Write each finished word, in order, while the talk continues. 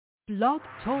Blog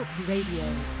Talk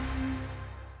Radio.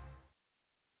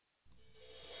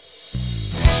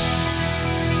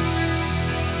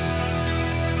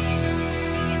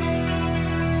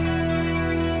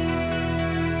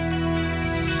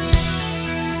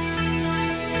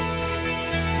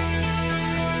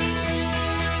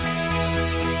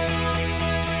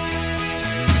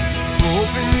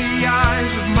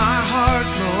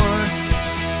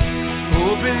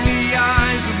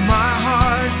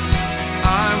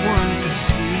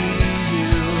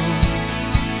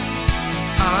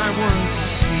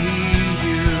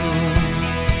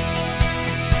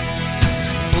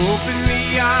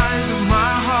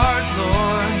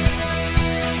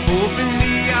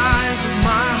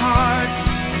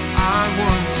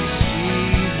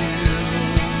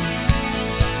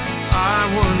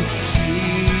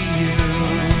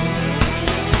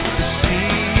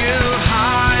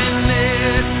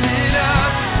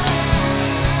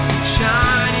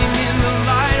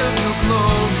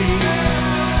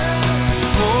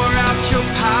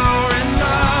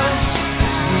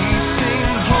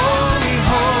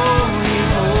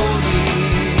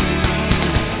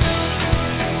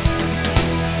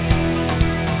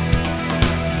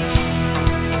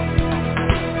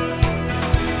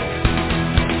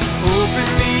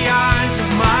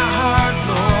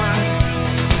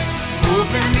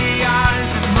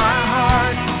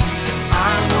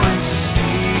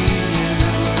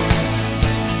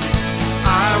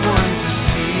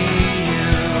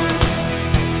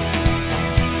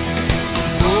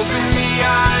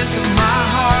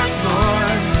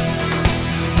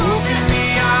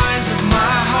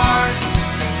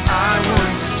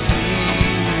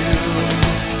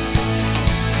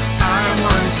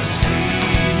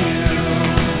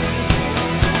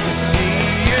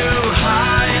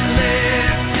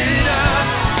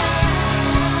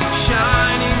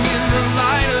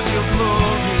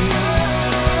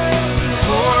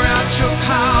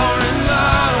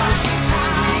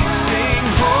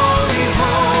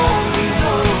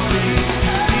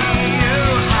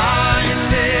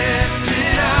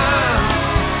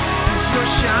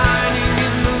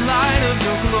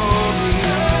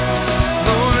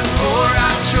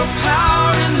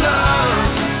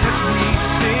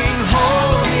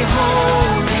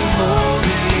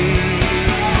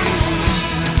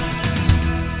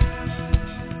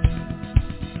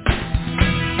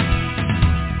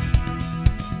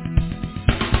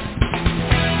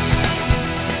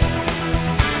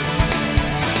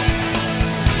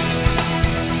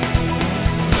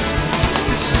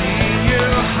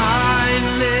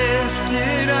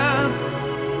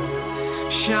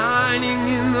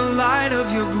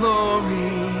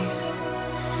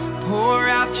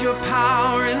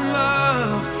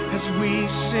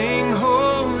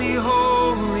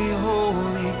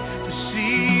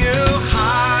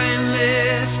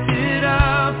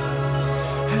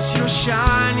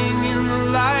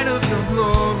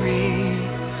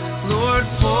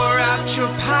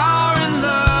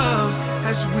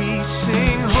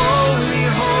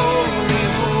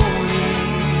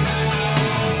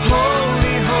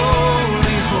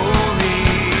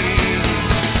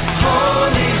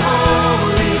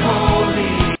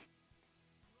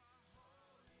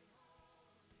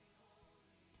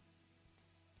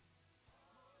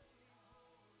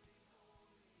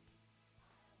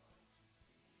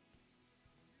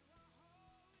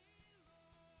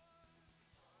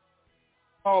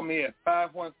 Call me at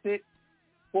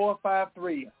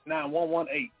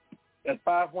 516-453-9118. That's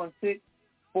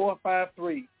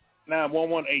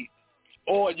 516-453-9118.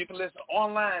 Or you can listen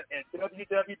online at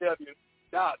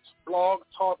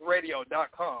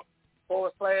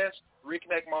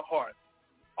www.blogtalkradio.com/Reconnect My Heart.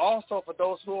 Also, for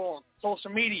those who are on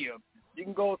social media, you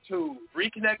can go to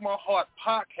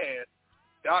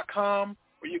reconnectmyheartpodcast.com,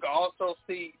 where you can also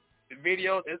see the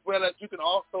videos, as well as you can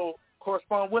also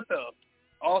correspond with us.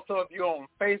 Also, if you're on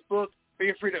Facebook,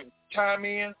 feel free to chime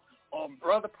in on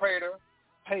Brother Prater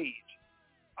page.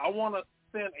 I want to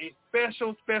send a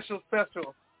special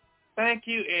thank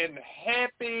you and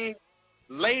happy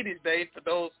Ladies' Day for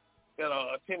those that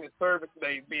are attending service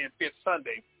today, being Fifth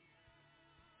Sunday.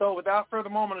 So without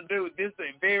further moment ado, this is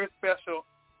a very special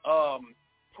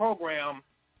program.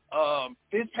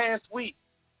 This past week,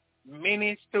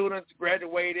 many students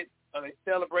graduated. They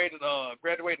celebrated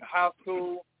graduating high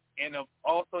school, and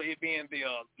also it being the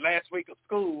last week of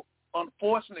school.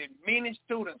 Unfortunately, many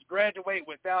students graduate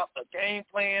without a game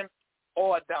plan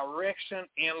or a direction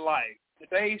in life.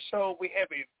 Today's show, we have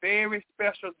a very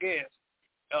special guest,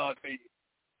 the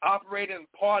operating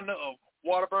partner of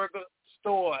Whataburger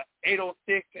store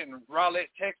 806 in Rowlett,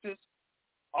 Texas.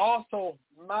 Also,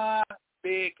 my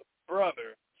big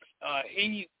brother.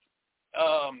 He's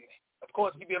Of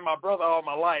course, he's been my brother all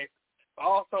my life. But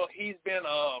also, he's been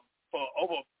for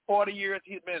over 40 years.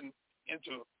 He's been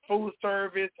into food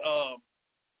service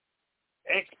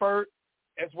expert,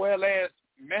 as well as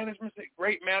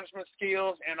great management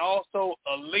skills, and also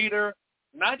a leader,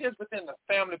 not just within the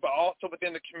family, but also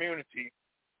within the community,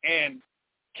 and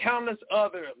countless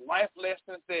other life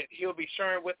lessons that he'll be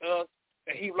sharing with us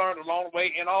that he learned along the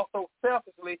way, and also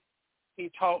selfishly,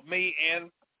 he taught me and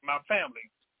my family.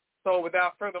 So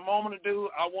without further moment ado,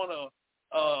 I want to,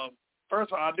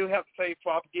 first of all, I do have to say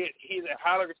before I forget, he's a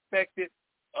highly respected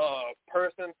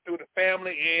person through the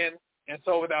family, and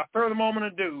so without further moment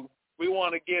ado, we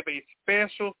want to give a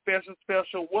special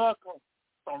welcome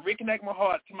from Reconnect My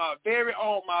Heart to my very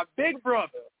own, my big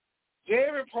brother,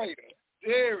 Jerry Prater.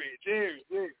 Jerry.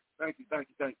 Thank you very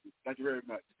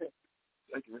much.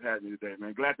 Thank you for having me today,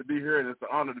 man. Glad to be here, and it's an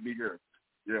honor to be here.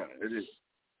 Yeah, it is.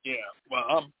 Yeah,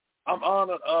 well, I'm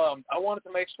honored. I wanted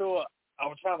to make sure, I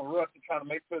was trying to rush and trying to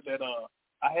make sure that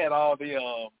I had all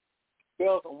the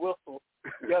bells and whistles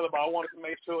together, but I wanted to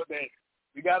make sure that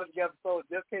we got it together, so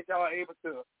just in case y'all are able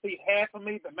to see half of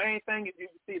me, the main thing is you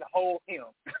can see the whole him.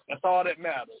 That's all that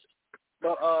matters.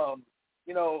 But,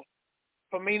 you know,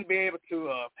 for me to be able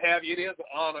to have you, it is an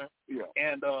honor. Yeah.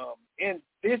 And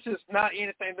this is not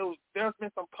anything new. There's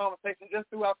been some conversations just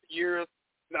throughout the years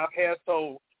that I've had.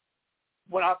 So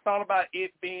when I thought about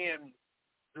it being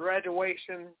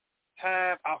graduation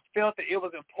time, I felt that it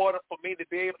was important for me to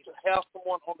be able to have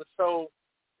someone on the show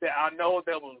that I know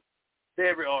that was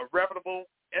very reputable,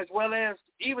 as well as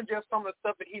even just some of the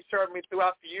stuff that he shared with me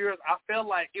throughout the years. I felt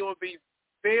like it would be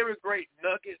very great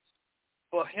nuggets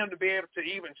for him to be able to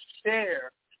even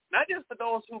share, not just for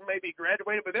those who may be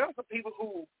graduated, but there are some people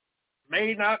who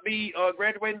may not be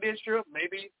graduating this year,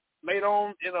 maybe later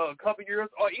on in a couple of years,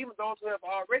 or even those who have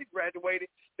already graduated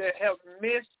that have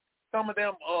missed some of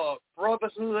them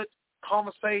brotherhood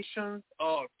conversations,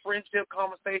 friendship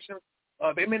conversations.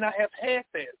 They may not have had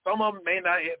that. Some of them may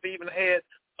not have even had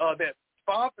that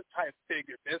father-type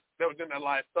figure that was in their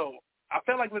life. So I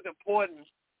felt like it was important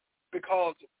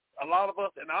because a lot of us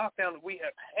in our family, we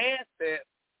have had that,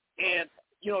 and,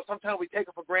 you know, sometimes we take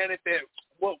it for granted that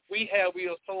what we have, we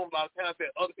assume a lot of times that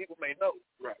other people may know.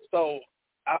 Right. So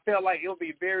I felt like it would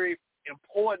be very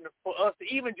important for us to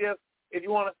even just, if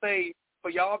you want to say, for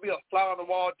y'all to be a fly on the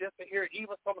wall, just to hear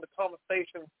even some of the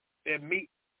conversations that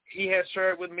he has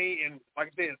shared with me, and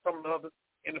like I said, some of the others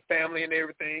in the family and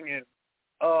everything, and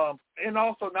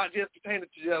also not just pertaining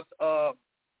to just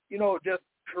you know, just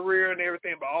career and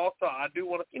everything, but also I do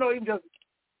want to, you know, even just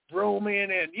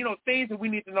grooming and, you know, things that we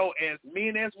need to know as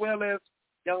men as well as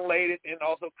young ladies, and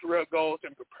also career goals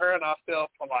and preparing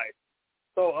ourselves for life.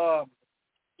 So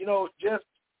you know, just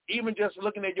even just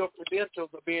looking at your credentials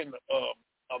of being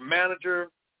a manager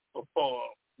for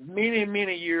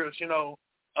many years, you know.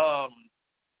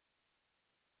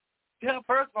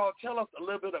 First of all, tell us a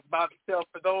little bit about yourself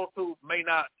for those who may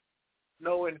not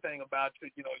know anything about you.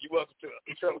 You know, you're welcome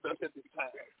to share with us at this time.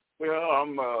 Well,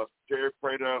 I'm Jerry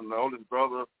Prater. I'm the oldest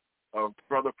brother of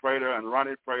Brother Prater and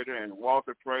Ronnie Prater and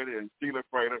Walter Prater and Sheila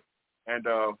Prater. And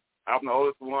I'm the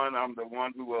oldest one. I'm the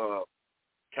one who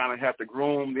kind of had to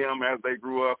groom them as they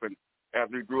grew up. And as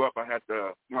we grew up,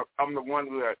 I'm the one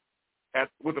who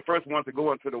was the first one to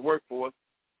go into the workforce,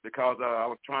 because I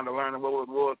was trying to learn what it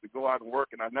was to go out and work,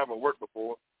 and I never worked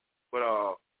before. But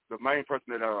the main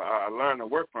person that I learned to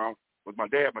work from was my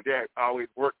dad. My dad always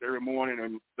worked every morning,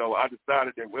 and so I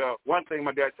decided that, well, one thing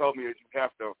my dad told me is you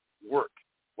have to work.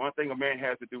 One thing a man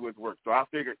has to do is work. So I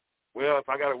figured, well, if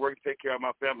I got to work to take care of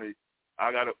my family,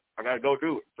 I gotta go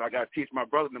do it. So I got to teach my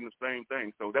brother them the same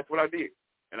thing. So that's what I did,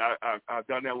 and I've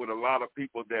done that with a lot of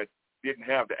people that didn't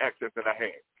have the access that I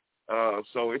had.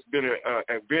 So it's been an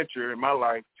adventure in my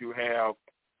life to have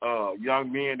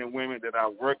young men and women that I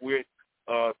work with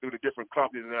through the different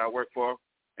companies that I work for,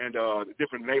 and the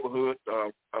different neighborhoods,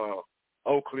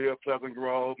 Oak Cliff, Pleasant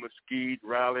Grove, Mesquite,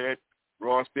 Rowlett,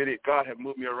 Royal City. God has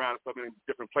moved me around so many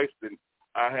different places, and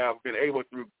I have been able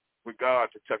with God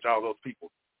to touch all those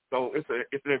people. So it's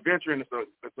an adventure, and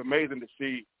it's amazing to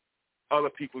see other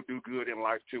people do good in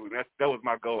life too. And that was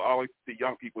my goal, always to see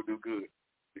young people do good.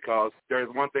 Because there's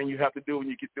one thing you have to do when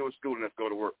you get through school, and that's go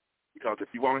to work. Because if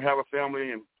you want to have a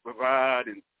family and provide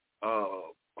and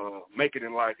make it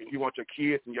in life, and you want your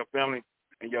kids and your family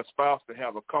and your spouse to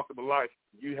have a comfortable life,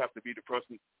 you have to be the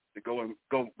person to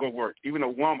go work. Even a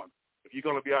woman, if you're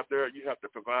going to be out there, you have to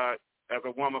provide as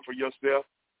a woman for yourself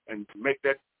and make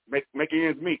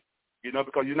ends meet. You know,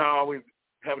 because you're not always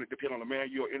having to depend on a man.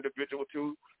 You're an individual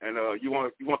too, and you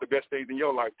want the best things in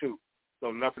your life too.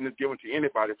 So nothing is given to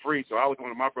anybody free. So I was one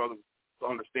of my brothers to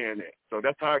understand that. So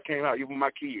that's how it came out. Even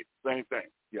my kids, same thing.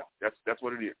 Yeah, that's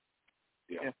what it is.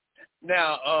 Yeah.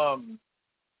 Now,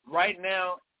 right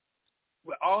now,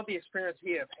 with all the experience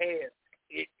he has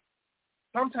had,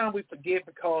 sometimes we forget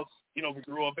because, you know, we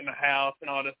grew up in the house and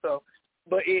all that stuff.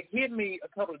 But it hit me a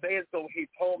couple of days ago. He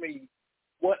told me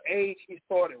what age he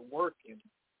started working.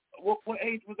 What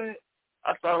age was that?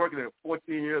 I started working at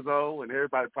 14 years old, and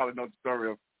everybody probably knows the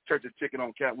story of Church's Chicken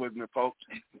on Catwood and Polk.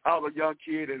 I was a young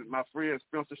kid, and my friend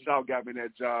Spencer Shaw got me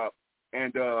that job.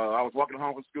 And I was walking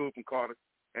home from school from Carter.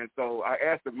 And so I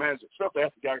asked the manager, Spencer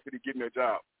asked the guy if he give me a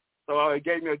job. So he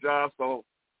gave me a job. So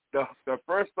the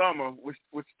first summer,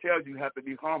 which tells you have to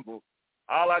be humble,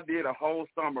 all I did a whole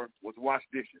summer was wash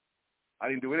dishes. I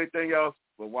didn't do anything else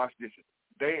but wash dishes.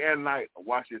 Day and night, I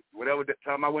washed dishes. Whatever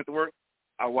time I went to work,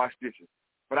 I washed dishes.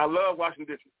 But I love washing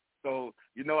dishes. So,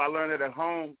 you know, I learned that at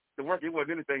home. The work, it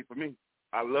wasn't anything for me.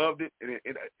 I loved it, and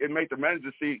it made the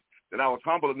manager see that I was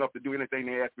humble enough to do anything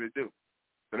they asked me to do.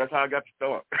 So that's how I got to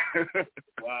start.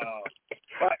 Wow.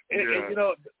 But, and, you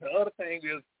know, the other thing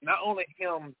is not only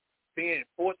him being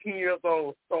 14 years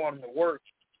old starting to work,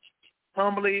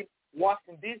 humbly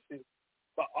washing dishes,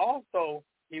 but also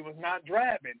he was not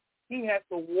driving. He had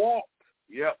to walk.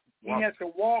 Yep. He had to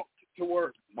walk to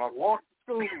work. Walk to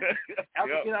school.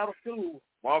 After get out of school.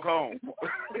 Walk home.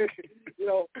 You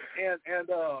know, and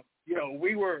you know,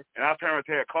 we were. And our parents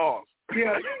had cars.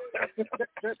 Yeah.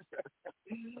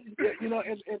 You know,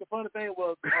 and the funny thing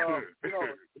was, you know,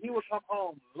 he would come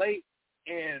home late,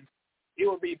 and it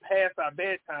would be past our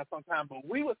bedtime sometime, but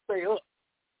we would stay up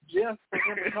just for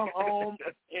him to come home,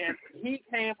 and he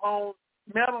came home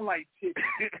smelling like chicken.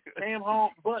 Came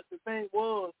home, but the thing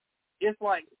was, it's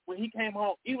like when he came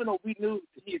home, even though we knew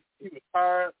he was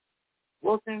tired,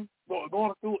 working,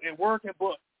 going to school and working,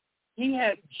 but he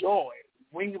had joy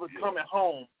when he was coming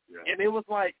home. Yeah. And it was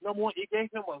like, number one, it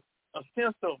gave him a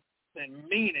sense of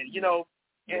meaning, you know,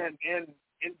 and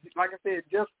like I said,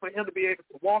 just for him to be able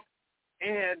to walk,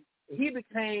 and he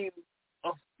became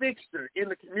a fixture in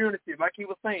the community, like he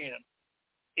was saying.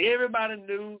 Everybody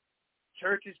knew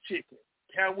Church's Chicken,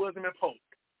 Catwood and Polk.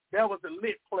 That was a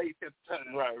lit place at the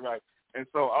time. Right. And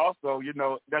so also, you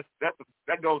know,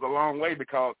 that goes a long way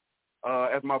because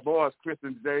as my boys, Chris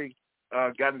and Jay,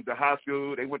 got into high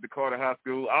school, they went to Carter High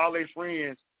School, all their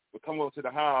friends would come over to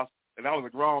the house, and I was a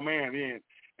grown man then,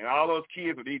 and all those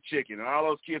kids would eat chicken, and all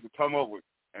those kids would come over,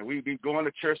 and we'd be going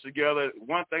to church together.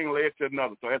 One thing led to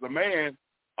another. So as a man,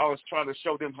 I was trying to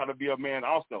show them how to be a man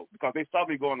also because they saw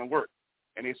me going to work,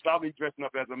 and they saw me dressing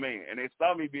up as a man, and they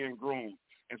saw me being groomed.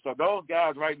 And so those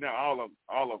guys right now, all of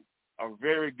them, are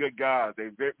very good guys.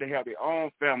 They have their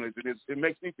own families, and it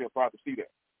makes me feel proud to see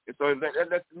that. And so that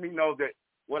lets me know that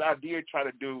what I did try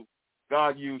to do,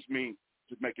 God used me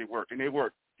to make it work, and it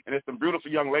worked. And there's some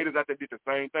beautiful young ladies out there did the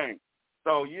same thing.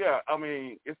 So, yeah, I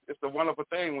mean, it's a wonderful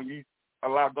thing when you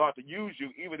allow God to use you,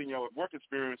 even in your work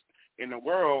experience in the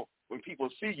world. When people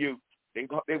see you, they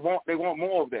want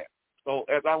more of that. So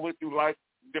as I went through life,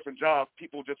 different jobs,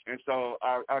 people just, and so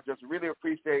I just really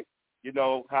appreciate, you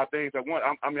know, how things are going.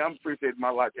 I'm appreciating my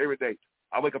life every day.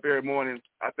 I wake up every morning.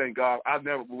 I thank God. I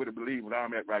never would have believed what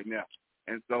I'm at right now.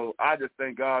 And so I just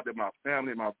thank God that my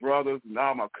family, my brothers, and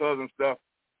all my cousins stuff,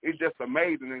 it's just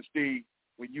amazing to see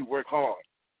when you work hard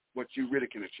what you really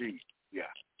can achieve. Yeah.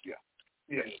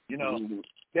 You know,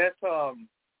 that's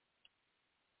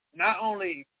not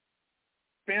only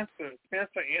Spencer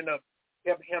ended up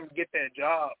helping him get that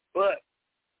job, but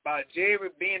by Jerry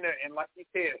being there and, like he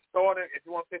said, starting, if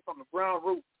you want to say from the ground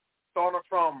root, starting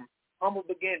from humble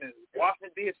beginnings, washing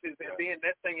dishes, and then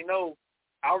next thing you know,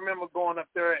 I remember going up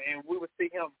there and we would see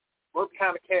him work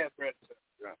behind the cash register.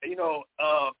 Yeah. You know,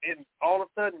 and all of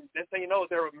a sudden, next thing you know,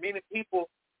 there were many people.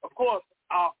 Of course,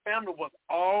 our family was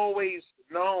always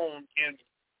known, and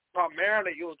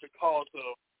primarily it was because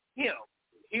of him.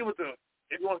 He was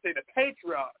if you want to say, the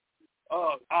patriarch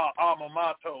of our alma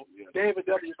mater, David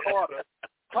W. Carter,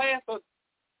 class of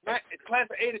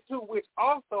 82, which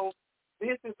also,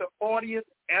 this is the 40th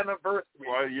anniversary.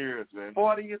 40 years, man.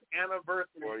 40th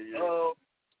anniversary of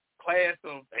class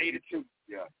of 82.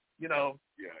 Yeah. You know.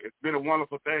 Yeah, it's been a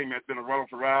wonderful thing, man. It's been a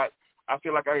wonderful ride. I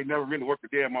feel like I ain't never really worked a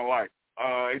day in my life.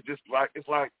 It's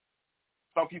like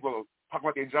some people talk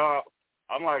about their job.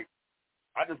 I'm like,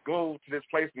 I just go to this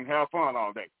place and have fun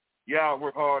all day. Yeah, I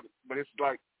work hard, but it's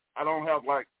like I don't have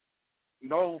like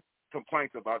no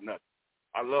complaints about nothing.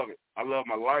 I love it. I love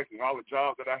my life and all the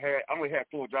jobs that I had. I only had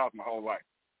 4 jobs my whole life.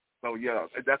 So, yeah,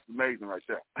 that's amazing right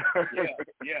there.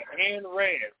 And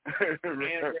rad,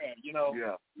 you know.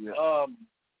 Yeah.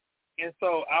 And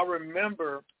so I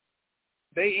remember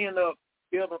they ended up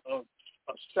building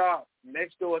a shop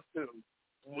next door to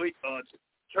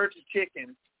Church of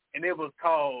Chicken, and it was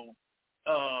called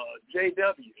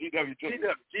GW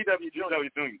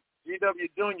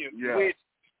Junior, which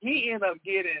he ended up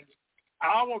getting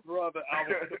our brother,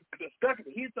 the second.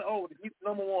 He's the oldest. He's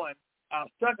number one. Our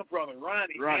second brother,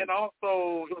 Ronnie. And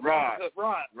also Rod.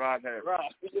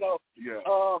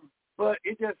 But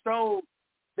it just showed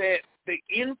that the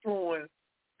influence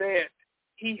that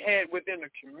he had within the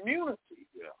community.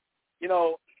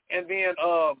 And then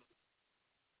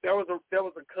there was a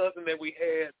cousin that we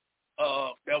had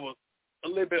that was a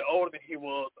little bit older than he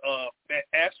was, that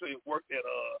actually worked at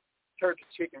Church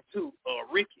of Chicken too,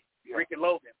 Ricky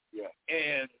Logan.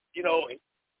 And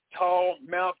tall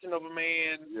mountain of a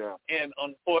man. And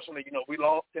unfortunately, we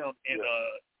lost him in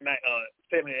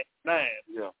 79.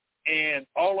 And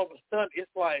all of a sudden,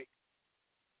 it's like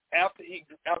after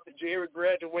Jerry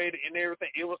graduated and everything,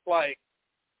 it was like,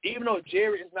 even though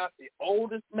Jerry is not the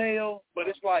oldest male, but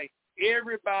it's like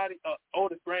everybody,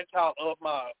 oldest grandchild of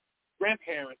my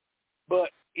grandparents, but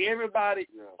everybody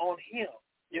on him,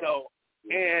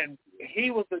 and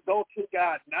he was the go-to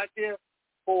guy, not just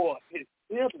for his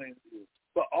siblings,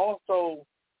 but also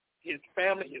his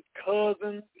family, his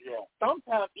cousins,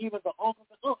 sometimes even the uncles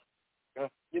and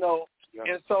aunts,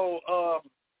 And so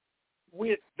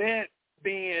with that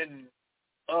being,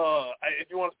 if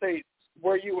you want to say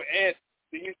where you were at,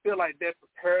 do you feel like that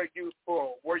prepared you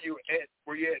for where you're at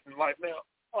in life now?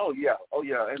 Oh yeah.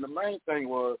 And the main thing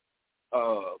was,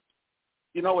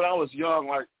 when I was young,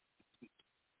 like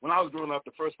when I was growing up,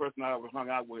 the first person I ever hung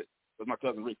out with was my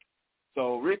cousin Ricky.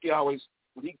 So Ricky always,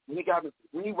 when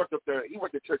he worked up there, he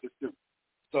worked at churches too.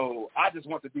 So I just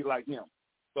wanted to be like him.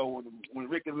 So when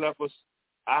Ricky left us,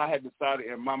 I had decided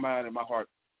in my mind and my heart,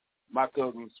 my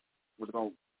cousins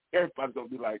everybody's gonna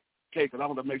be like, okay, because I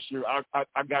want to make sure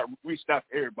I got reached out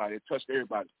to everybody, touched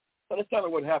everybody. So that's kind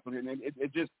of what happened, and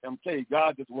it just, I'm telling you,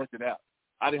 God just worked it out.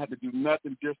 I didn't have to do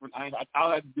nothing different.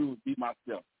 All I had to do was be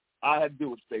myself. All I had to do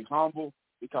was stay humble,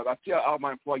 because I tell all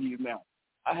my employees now,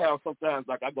 I have sometimes,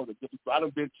 like, I go to different, I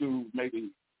done been to maybe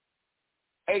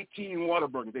 18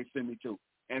 Whataburgers they send me to.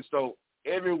 And so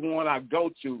everyone I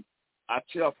go to, I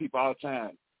tell people all the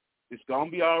time, it's going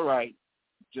to be all right.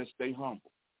 Just stay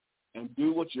humble and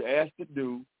do what you're asked to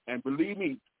do. And believe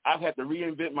me, I've had to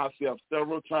reinvent myself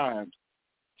several times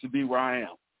to be where I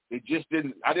am.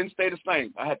 I didn't stay the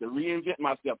same. I had to reinvent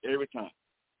myself every time.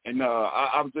 And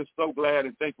I'm just so glad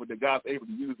and thankful that God's able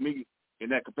to use me in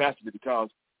that capacity, because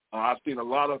I've seen a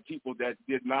lot of people that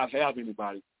did not have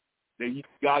anybody.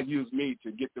 God used me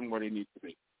to get them where they need to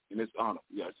be. And it's honor.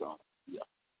 Yeah, it's honor. Yeah.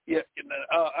 Yeah,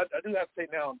 I do have to say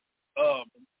now,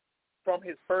 from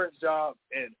his first job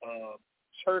at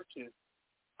churches,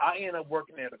 I ended up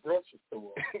working at a grocery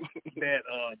store that,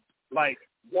 like,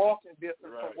 walking distance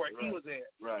from where he was at.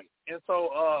 Right. And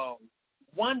so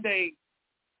one day,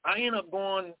 I ended up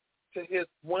going to his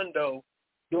window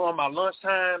during my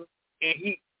lunchtime, and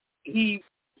he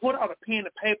put out a pen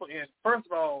and paper. And first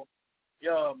of all,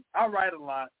 I write a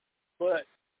lot, but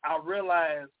I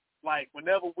realized, like,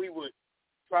 whenever we would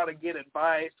try to get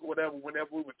advice or whatever, whenever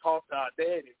we would talk to our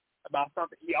daddy about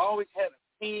something, he always had a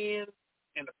pen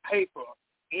and a paper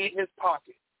in his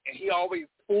pocket, and he always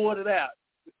pulled it out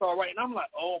to start writing. I'm like,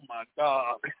 oh my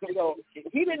God.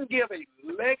 He didn't give a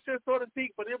lecture, so to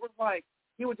speak, but it was like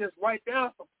he would just write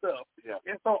down some stuff. Yeah.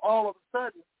 And so all of a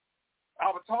sudden,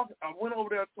 I went over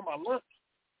there to my lunch.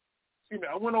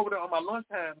 I went over there on my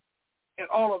lunchtime, and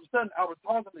all of a sudden I was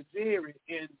talking to Jerry,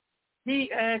 and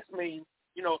he asked me,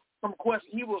 some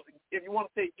questions. He was, if you want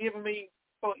to say, giving me,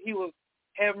 so he was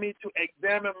having me to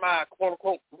examine my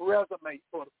quote-unquote resume,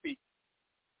 so to speak.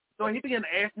 So he began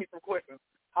to ask me some questions,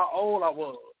 how old I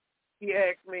was. He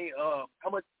asked me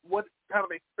what kind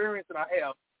of experience that I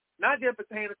have, not just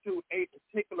pertaining to a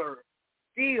particular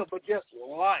skill, but just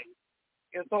life.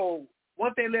 And so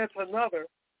one thing led to another.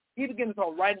 He began to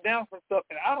start writing down some stuff,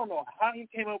 and I don't know how he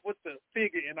came up with the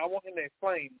figure, and I want him to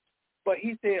explain. But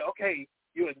he said, okay,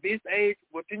 you're at this age,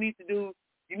 what you need to do,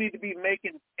 you need to be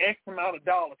making X amount of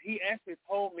dollars. He actually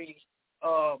told me,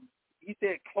 he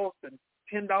said close to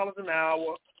 $10 an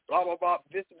hour, blah, blah, blah.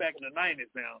 This is back in the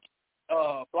 90s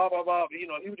now. Blah, blah, blah. He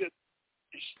was just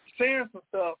sharing some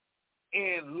stuff,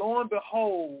 and lo and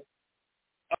behold,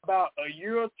 about a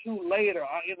year or two later,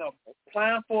 I ended up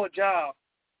applying for a job,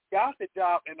 got the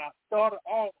job, and I started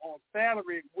off on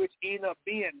salary, which ended up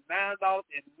being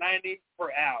 $9.90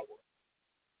 per hour.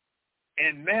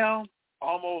 And now,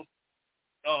 almost,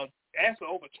 actually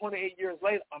over 28 years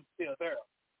later, I'm still there.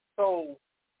 So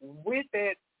with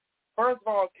that, first of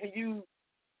all, can you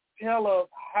tell us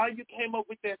how you came up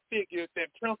with that figure, that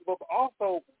principle, but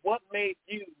also what made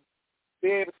you be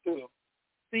able to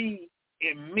see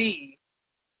in me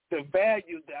the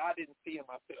value that I didn't see in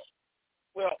myself.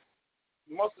 Well,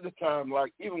 most of the time,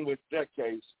 like even with that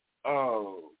case, I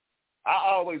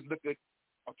always look at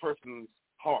a person's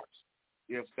heart.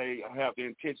 If they have the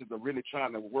intentions of really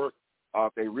trying to work,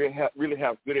 if they really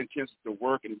have good intentions to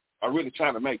work and are really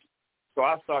trying to make it. So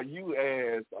I saw you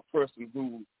as a person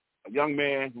a young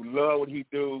man who loved what he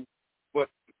do. But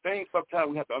the thing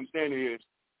sometimes we have to understand is,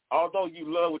 although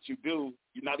you love what you do,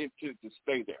 you're not intended to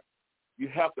stay there. You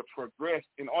have to progress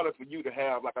in order for you to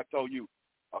have, like I told you,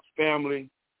 a family,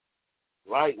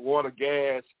 light, water,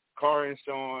 gas, car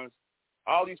insurance.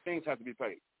 All these things have to be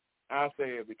paid. I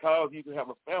said, because you can have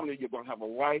a family, you're going to have a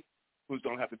wife who's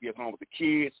going to have to be at home with the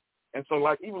kids. And so,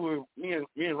 like, even with me and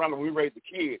Rhonda, when we raised the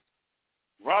kids,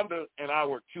 Rhonda and I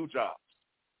worked 2 jobs.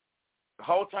 The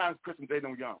whole time Christmas Day,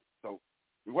 no young. So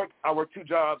I worked 2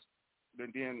 jobs,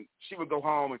 and then she would go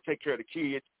home and take care of the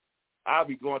kids. I'd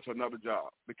be going to another job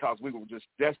because we were just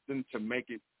destined to make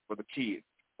it for the kids.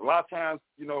 A lot of times,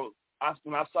 you know,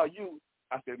 when I saw you,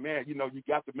 I said, man, you know, you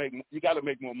got to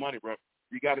make more money, bro.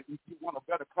 You want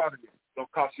a better car than this.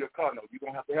 Don't cost you a car, no. You're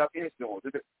going to have insurance.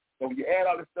 So when you add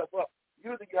all this stuff up,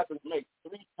 usually you have to make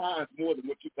 3 times more than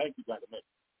what you think you got to make,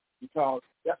 because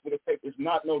that's what it takes. It's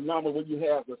not no number when you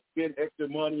have to spend extra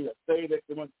money or save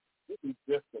extra money. This is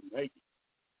just to make it.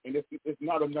 And it's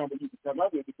not a number you can come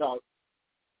up with, because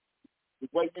the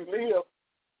way you live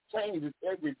changes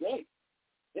every day.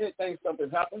 Anything, something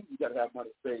happens, you got to have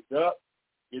money saved up,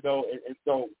 you know, and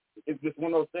so it's just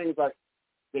one of those things like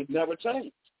they never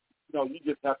change. You know, you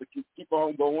just have to keep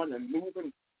on going and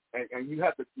moving, and you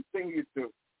have to continue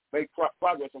to make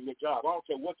progress on your job. I don't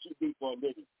care what you do for a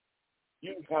living.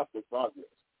 You have to progress.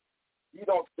 You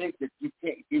don't think that you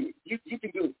can't do it. You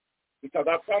can do it, because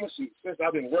I promise you, since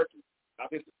I've been working,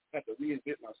 I've had to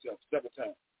reinvent myself several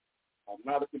times. I'm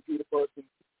not a computer person.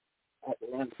 I have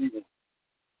to learn to be one.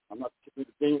 I'm not a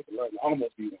computer thing, to learn to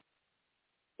almost be one.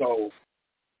 So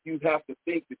you have to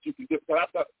think that you can do it.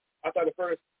 Because I thought at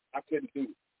first I couldn't do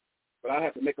it, but I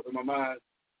had to make up in my mind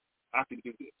I can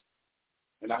do this,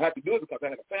 and I had to do it because I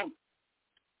had a family.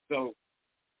 So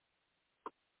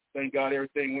thank God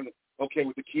everything went okay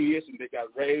with the kids, and they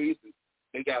got raised, and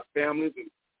they got families, and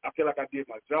I feel like I did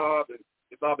my job, and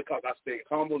it's all because I stayed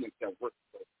humble and kept working.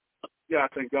 So, yeah, I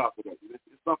thank God for that.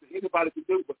 It's something anybody can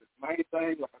do, but the main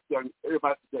thing, like I tell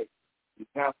everybody today, you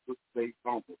have to stay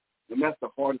humble, and that's the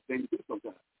hardest thing to do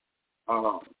sometimes.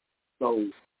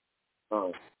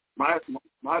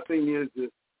 My thing is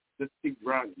just keep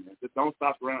grinding, man. Just don't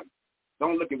stop grinding.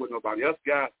 Don't look at what nobody else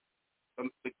got.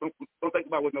 Don't think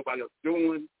about what nobody else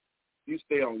doing. You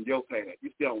stay on your path. You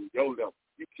stay on your level.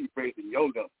 You keep raising your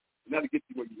level, and that'll get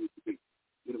you where you need to be.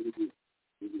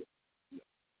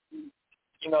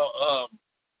 You know,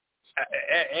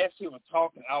 as he was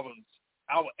talking, I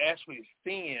was actually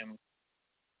seeing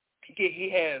he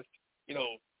has, you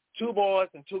know, 2 boys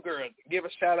and 2 girls. Give a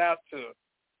shout out to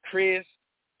Chris,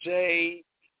 Jay,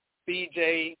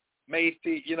 BJ,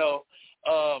 Macy. You know,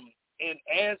 and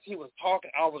as he was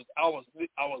talking, I was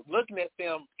looking at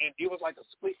them, and it was like a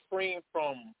split screen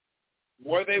from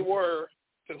where they were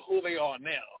to who they are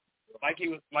now. Like he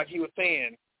was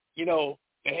saying, you know,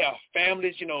 they have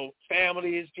families, you know,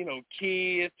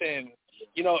 kids, and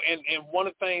you know, and one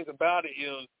of the things about it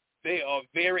is they are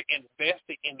very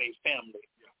invested in their family,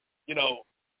 you know,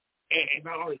 and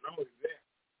not only that,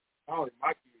 not only my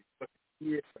kids, but the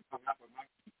kids that come out of my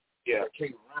kids that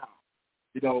came around.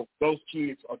 You know, those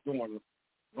kids are doing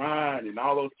fine, and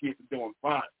all those kids are doing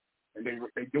fine, and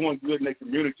they're doing good in their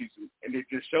communities, and it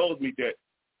just shows me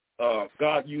that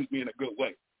God used me in a good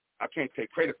way. I can't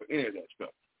take credit for any of that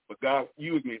stuff, but God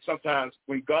used me. Sometimes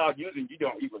when God uses you, you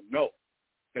don't even know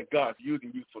that God's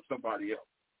using you for somebody else.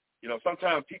 You know,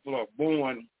 sometimes people are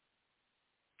born,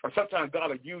 or sometimes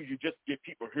God will use you just to get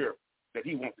people here that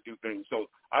he wants to do things. So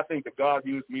I think that God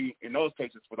used me in those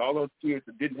cases with all those kids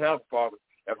that didn't have a father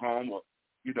at home, or,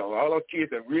 you know, all those kids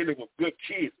that really were good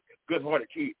kids, good-hearted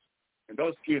kids. And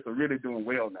those kids are really doing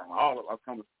well now. All of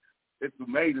them, it's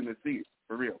amazing to see it,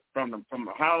 for real. From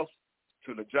the house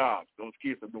to the jobs, those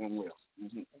kids are doing well.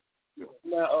 Mm-hmm. Yeah.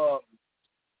 Now,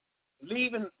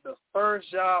 leaving the first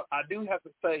job, I do have to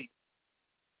say,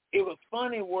 it was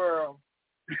funny where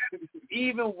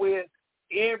even with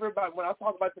everybody, when I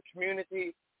talk about the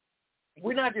community,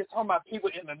 we're not just talking about people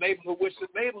in the neighborhood, which the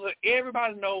neighborhood,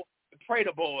 everybody knows the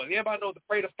Prater boys, everybody knows the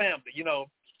Prater family, you know,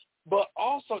 but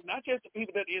also not just the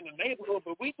people that are in the neighborhood,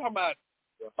 but we talking about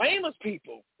famous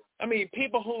people. I mean,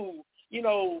 people who, you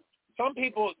know, some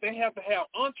people, they have to have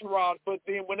entourage, but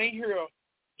then when they hear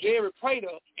Jerry Prater,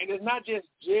 and it's not just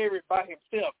Jerry by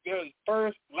himself, there's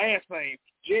first, last name,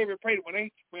 Jerry Prater,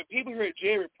 when people hear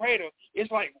Jerry Prater,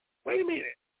 it's like, wait a minute,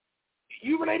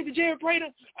 you related to Jerry Prater?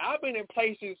 I've been in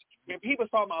places when people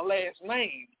saw my last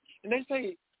name and they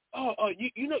say,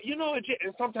 you know,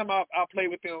 and sometimes I'll play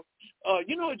with them.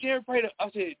 You know Jerry Prater? I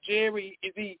said, Jerry,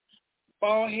 is he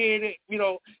bald-headed, you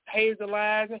know, hazel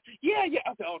eyes? Yeah.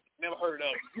 I said, never heard of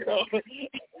him, you know.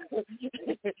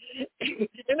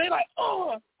 And they're like,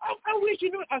 I wish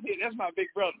you knew. I said, that's my big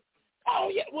brother.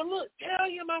 Oh, yeah, well, look, tell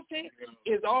him, I said,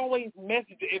 it's always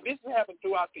messages. And this has happened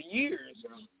throughout the years.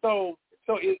 So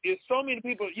it's so many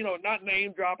people, you know, not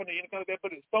name dropping or anything like that,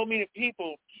 but it's so many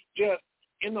people just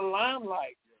in the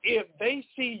limelight. If they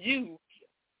see you,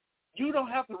 you don't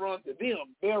have to run to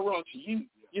them. They'll run to you,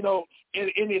 you know. And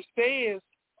it says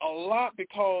a lot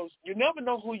because you never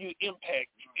know who you impact.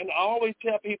 And I always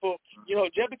tell people, you know,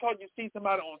 just because you see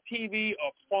somebody on TV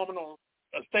or performing on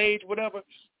a stage, whatever,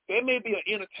 they may be an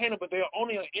entertainer, but they're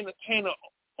only an entertainer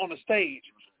on the stage.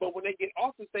 But when they get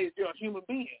off the stage, they're a human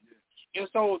being. And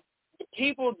so the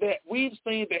people that we've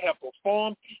seen that have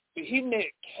performed, he met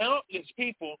countless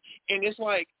people, and it's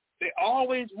like they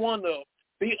always want to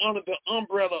be under the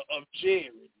umbrella of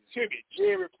Jerry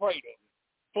Prater,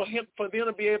 for them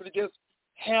to be able to just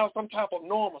have some type of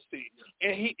normalcy.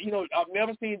 And he, you know, I've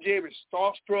never seen Jerry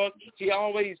starstruck. He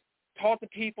always talked to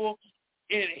people,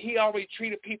 and he always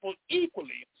treated people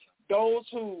equally. Those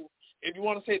who, if you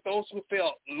want to say those who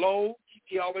felt low,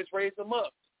 he always raised them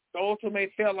up. Those who may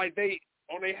felt like they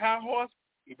on their high horse,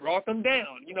 he brought them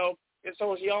down, you know. And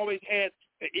so he always had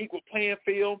an equal playing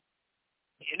field.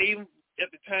 And even at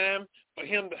the time, for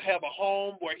him to have a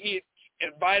home where he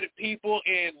invited people,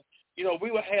 and, you know,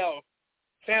 we would have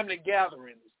family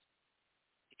gatherings,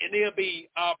 and there'll be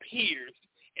our peers,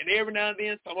 and every now and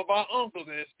then some of our uncles,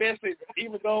 and especially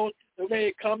even those who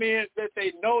may come in that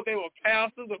they know they were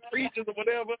pastors or preachers or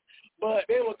whatever, but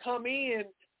they would come in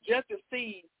just to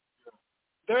see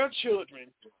their children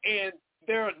and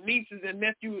their nieces and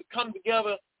nephews come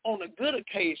together on a good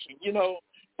occasion, you know.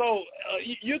 So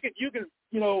you can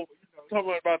you know, talk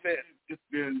about that. It's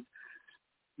been,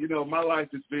 you know, my life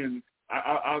has been,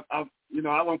 I you know,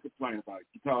 I won't complain about it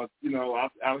because, you know,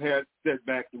 I've had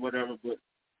setbacks or whatever, but,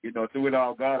 you know, through it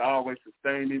all, God always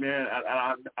sustained me, man.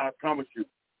 I promise you,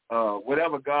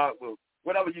 whatever God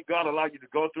allow you to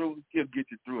go through, He'll get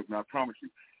you through it, man. I promise you.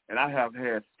 And I have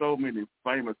had so many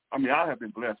famous, I have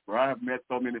been blessed, bro. I have met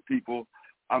so many people.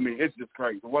 It's just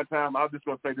crazy. One time, I'm just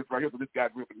going to say this right here, because this guy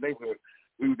grew up in the neighborhood.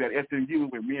 We was at SMU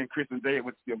when me and Chris and Dave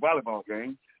went to see a volleyball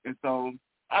game. And so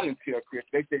I didn't tell Chris.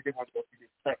 They said they want to go see this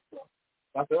track club.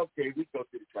 I said, okay, we go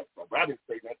see the track club. But I didn't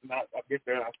say nothing. I get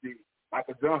there and I see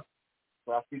Michael Johnson.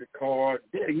 So I see the card.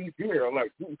 Yeah, he's here. I'm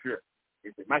like, who's here? He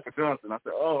said, Michael Johnson. I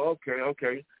said, oh,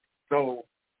 okay. So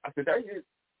I said,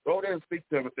 go there and speak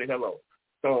to him and say hello.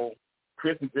 So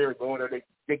Chris and Jerry go in there.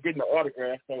 They're getting the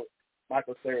autograph. So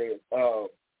Michael said,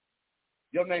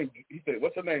 your name, he said,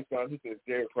 what's your name, son? He said,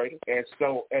 Jerry Prater. And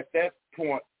so at that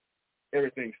point,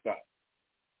 everything stopped.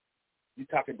 You're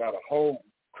talking about a whole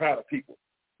crowd of people.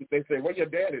 They say, where your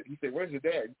dad is? He said, where's your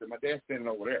dad? He said, my dad's standing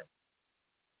over there.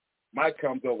 Mike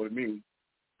comes over to me,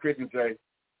 Chris and Jay,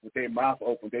 with their mouth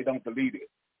open. They don't believe it.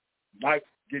 Mike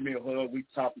give me a hug. We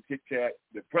talk and chit-chat.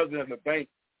 The president of the bank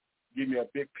give me a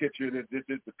big picture.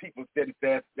 The people said,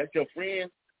 that's your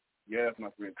friend? Yeah, that's my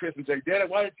friend. Chris and Jay, Daddy,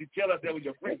 why didn't you tell us that was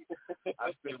your friend?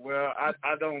 I said, well,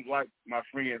 I don't like my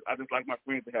friends. I just like my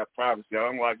friends to have privacy. I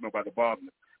don't like nobody to bother me.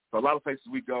 So a lot of places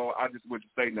we go, I just wouldn't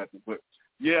say nothing. But,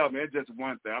 yeah, man, it's just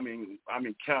one thing. I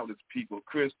mean, countless people.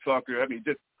 Chris Tucker,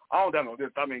 just all down on this.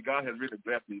 God has really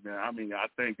blessed me, man. I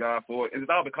thank God for it. And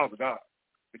it's all because of God.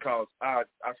 Because I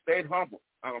stayed humble.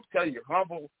 I'm telling you,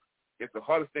 humble is the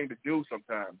hardest thing to do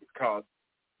sometimes because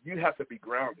you have to be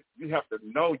grounded. You have to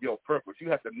know your purpose.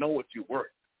 You have to know what you're worth.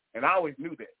 And I always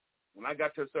knew that. When I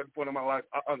got to a certain point in my life,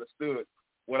 I understood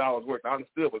what I was worth. I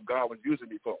understood what God was using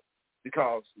me for.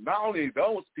 Because not only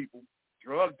those people,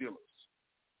 drug dealers,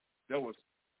 there was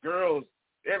girls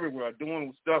everywhere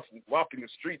doing stuff, walking the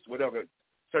streets, whatever,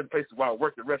 certain places where I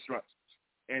worked at restaurants.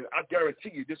 And I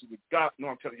guarantee you, this is what God, no,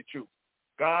 I'm telling you the truth.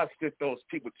 God sent those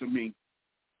people to me,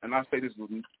 and I say this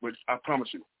with I promise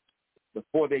you,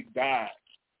 before they died,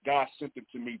 God sent them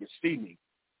to me to see me.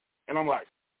 And I'm like,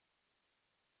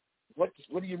 what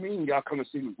do you mean y'all come to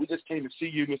see me? We just came to see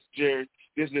you, Mr. Jerry,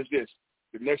 this.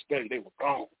 The next day, they were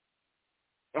gone.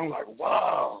 And I'm like,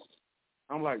 wow.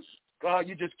 I'm like, God,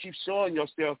 you just keep showing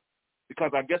yourself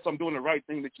because I guess I'm doing the right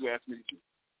thing that you asked me to do.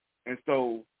 And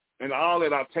so, and all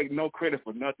that, I take no credit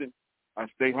for nothing. I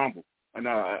stay humble. And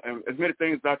as many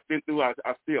things I've been through, I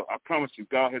promise you,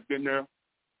 God has been there to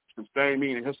sustain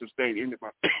me and He'll sustain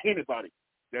anybody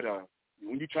that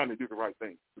when you're trying to do the right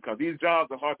thing. Because these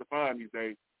jobs are hard to find these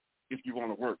days if you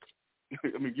want to work.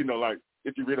 I mean, like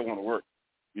if you really want to work.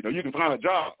 You can find a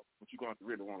job, but you're going to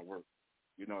really want to work.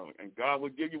 And God will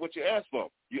give you what you ask for.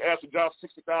 You ask a job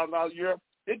 $60,000 a year,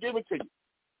 He'll give it to you.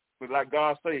 But like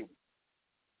God said,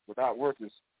 without work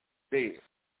is dead.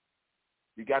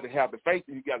 You got to have the faith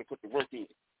and you got to put the work in.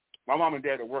 My mom and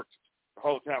dad had worked the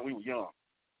whole time we were young.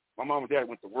 My mom and dad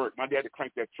went to work. My dad had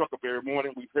cranked that truck up every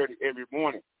morning. We heard it every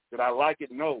morning. Did I like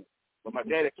it? No. But my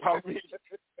dad had taught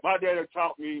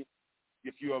me,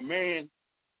 if you're a man,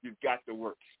 you've got to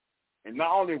work. And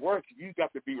not only work, you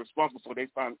got to be responsible for their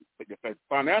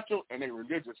financial and their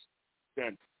religious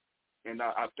standards. And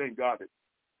I thank God that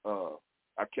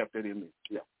I kept it in me.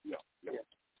 Yeah.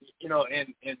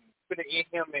 And putting in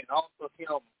him and also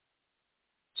him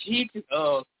teaching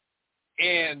us,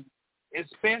 and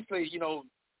especially,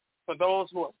 for those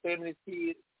who are studying his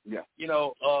kids,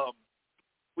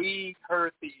 we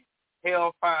heard the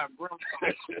hellfire and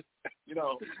brimstone.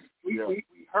 We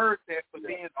heard that, but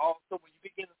then also when you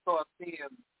begin to start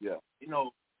seeing,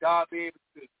 God be able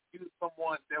to use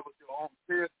someone that was your own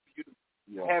peers for you to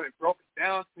have it broken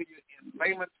down to you in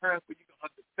layman terms so you can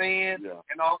understand.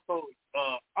 And also,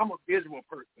 I'm a visual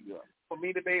person. For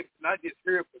me to be able to not just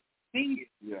hear it, but see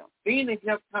it. Seeing it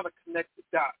helps kind of connect the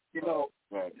dots,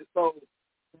 Right. And so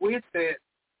with that,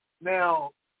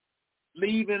 now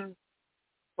leaving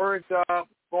first job,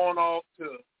 going off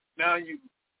to now you're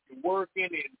working,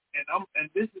 and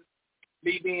this is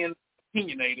me being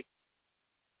opinionated,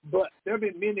 but there have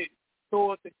been many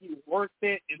stores that he worked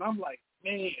at, and I'm like,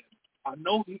 man, I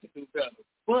know he can do better.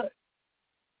 But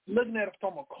looking at it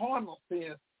from a carnal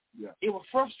sense, it will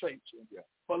frustrate you.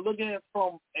 But looking at it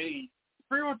from a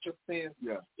spiritual sense,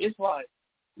 it's like,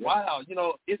 wow,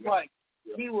 it's like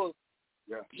he was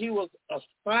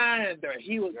assigned there.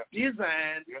 He was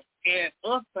designed and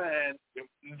assigned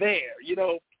there,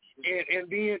 and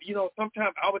then,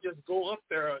 sometimes I would just go up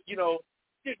there,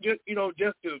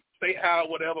 just to say hi or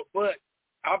whatever, but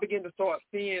I began to start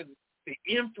seeing the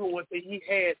influence that he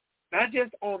had, not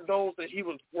just on those that he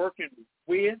was working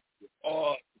with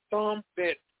or some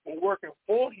that were working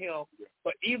for him,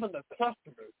 but even the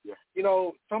customers.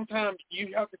 Sometimes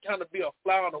you have to kind of be a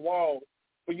fly on the wall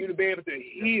for you to be able to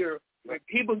hear when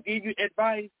people give you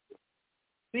advice,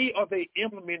 see are they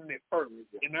implementing it first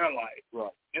in their life. Right.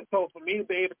 And so for me to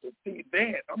be able to see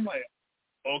that, I'm like,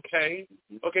 okay.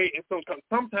 And so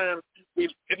sometimes,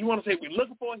 if you want to say we're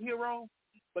looking for a hero,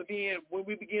 but then when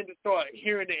we begin to start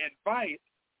hearing the advice,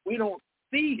 we don't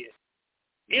see it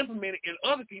implemented in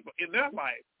other people in their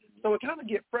life. So it kind of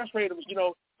gets frustrating.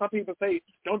 Some people say,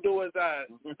 don't do as I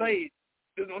say,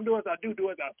 don't do as I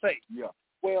do as I say.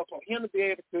 Well, for him to be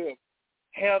able to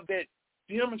have that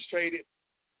demonstrated,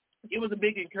 it was a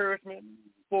big encouragement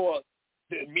for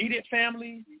the immediate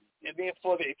family and then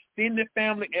for the extended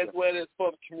family as well as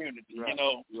for the community,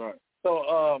 Right.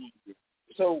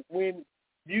 So when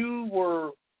you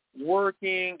were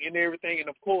working and everything, and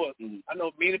of course, I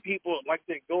know many people like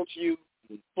to go to you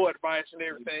for advice and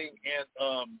everything,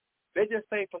 and they just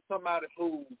say for somebody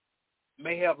who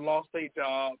may have lost their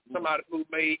job, somebody who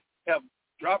may have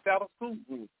dropped out of school,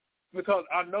 because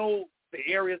I know the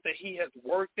areas that he has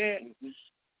worked at.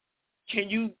 Can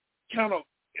you kind of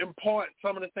impart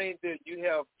some of the things that you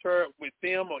have shared with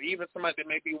them, or even somebody that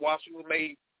may be watching who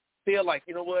may feel like,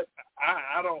 you know what,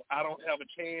 I don't have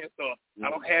a chance, or I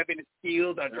don't have any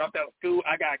skills, I dropped out of school,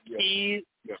 I got kids.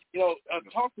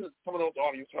 Talk to some of those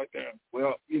audience right there.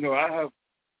 Well, I have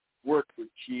worked with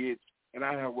kids, and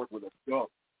I have worked with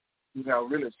adults who have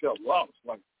really felt lost,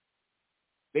 like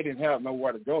they didn't have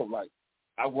nowhere to go. Like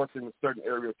I worked in a certain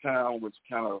area of town, which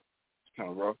kind of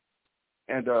rough,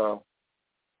 and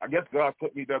I guess God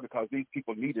put me there because these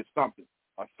people needed something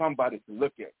or somebody to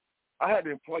look at. I had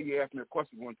an employee ask me a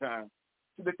question one time.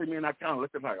 She looked at me and I kind of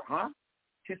looked at her like, huh?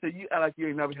 She said, you act like you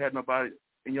ain't never had nobody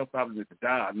in your family to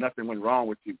die. Nothing went wrong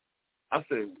with you. I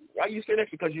said, why you say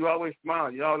that? Because you always smile.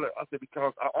 I said,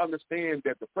 because I understand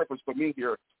that the purpose for me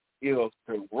here is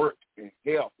to work and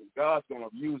help. And God's going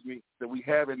to use me. That we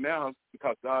have it now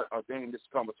because God ordained this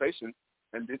conversation.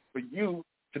 And it's for you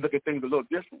to look at things a little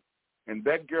different. And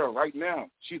that girl right now,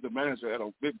 she's a manager at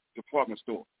a big department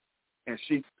store. And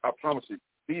I promise you,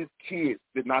 these kids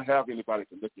did not have anybody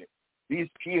to look at. These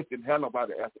kids didn't have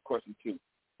nobody to ask a question to.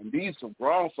 And these were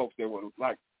grown folks that were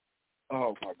like,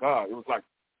 oh, my God, it was like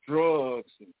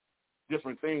drugs and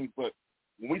different things. But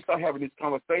when we start having these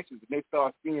conversations and they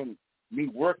start seeing me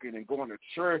working and going to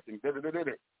church and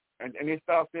da-da-da-da-da, and they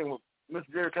start saying, well,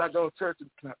 Mr. Jerry, can I go to church?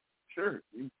 Sure,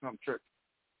 you can come to church.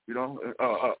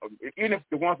 Even if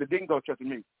the ones that didn't go to church with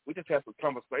me, we just had some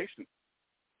conversations.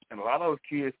 And a lot of those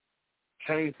kids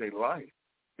changed their life.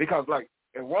 Because, like,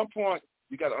 at one point,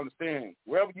 you got to understand,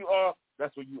 wherever you are,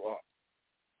 that's where you are.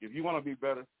 If you want to be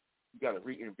better, you got to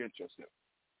reinvent yourself.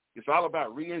 It's all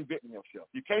about reinventing yourself.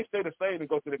 You can't stay the same and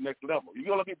go to the next level. If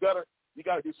you want to be better, you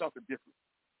got to do something different.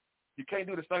 You can't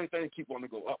do the same thing and keep wanting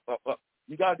to go up, up, up.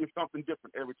 You got to do something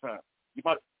different every time. You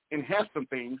might enhance some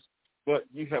things, but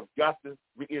you have got to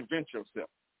reinvent yourself.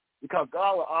 Because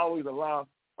God will always allow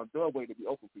a doorway to be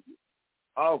open for you.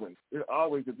 Always. It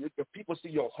always. If people see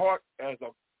your heart as a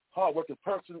hard-working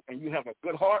person and you have a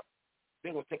good heart,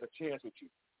 they're going to take a chance with you.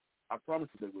 I promise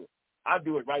you they will. I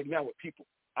do it right now with people.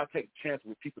 I take chances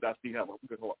with people that I see have a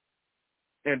good heart.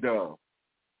 And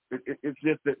it's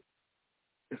just that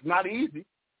it's not easy.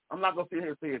 I'm not going to sit here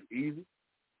and say it's easy.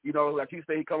 You know, like he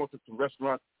said, he comes to some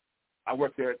restaurants. I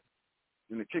worked there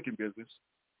in the chicken business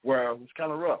where it was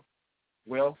kind of rough.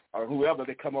 Well, or whoever,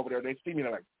 they come over there, they see me,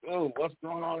 they're like, oh, what's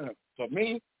going on here? So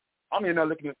me, I'm in there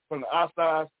looking at, from the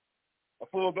outside, a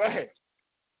full glass.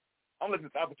 I'm looking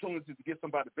at the opportunities to get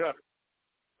somebody better,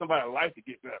 somebody's life to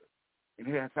get better. And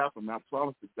it has happened. I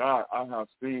promise to God, I have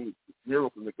seen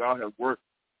miracles that God has worked.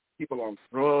 People on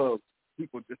drugs,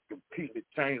 people just completely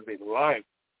changed their life.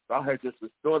 God has just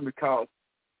restored me because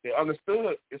they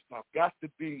understood it's not got to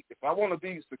be, if I want to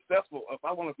be successful, if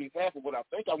I want to be happy, what I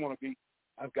think I want to be,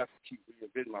 I've got to keep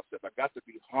reinventing myself. I got to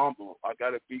be humble. I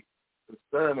got to be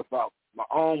concerned about my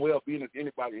own well-being as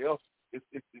anybody else. It's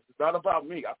not about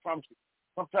me. I promise you.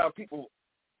 Sometimes people,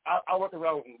 I work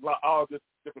around all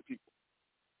different people.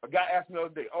 A guy asked me the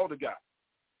other day, older guy.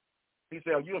 He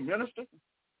said, are you a minister?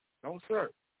 No, sir.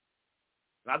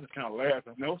 And I just kind of laughed.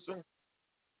 I said, no, sir.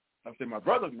 I said, my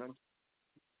brother's a minister.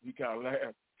 He kind of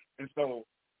laughed. And so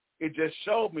it just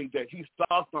showed me that he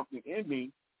saw something in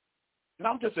me. And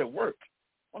I'm just at work.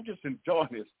 I'm just enjoying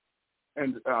this.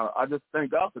 And I just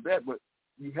thank God for that. But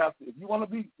you have to, if you want to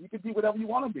be, you can be whatever you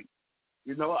want to be.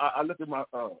 You know, I look at my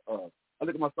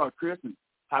son Chris and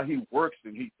how he works,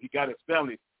 and he got his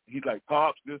family. He's like,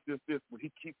 Pops, this. But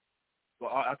he keeps,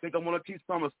 well, I think I'm going to teach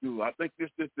summer school. I think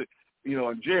this. You know,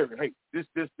 and Jerry, hey, this.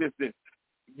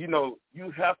 You know,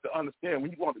 you have to understand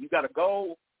when you got a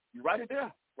goal, you write it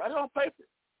down. Write it on paper.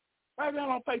 Write it down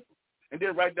on paper. And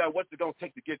then write down what's it going to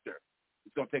take to get there.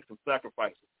 It's going to take some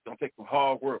sacrifices. It's going to take some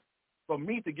hard work. For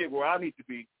me to get where I need to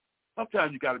be,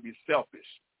 sometimes you got to be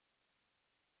selfish.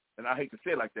 And I hate to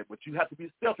say it like that, but you have to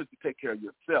be selfish to take care of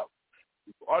yourself.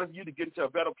 In order for you to get into a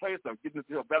better place or get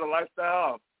into a better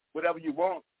lifestyle or whatever you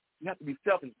want, you have to be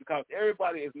selfish because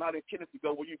everybody is not intended to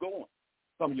go where you're going.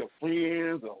 Some of your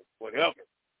friends or whatever.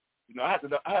 You know, I have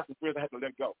some friends I have to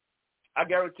let go. I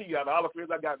guarantee you, out of all the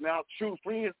friends I got now, true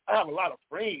friends, I have a lot of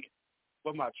friends.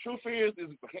 But my true friends is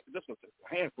just a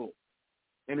handful.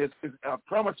 And I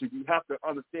promise you, you have to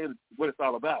understand what it's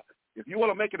all about. If you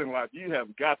want to make it in life, you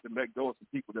have got to let go of some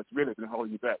people that's really been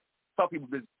holding you back. Some people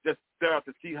just there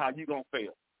to see how you're going to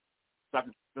fail.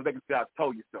 So they can say, I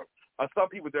told you so. Or some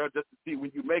people there just to see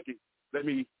when you make it, let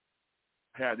me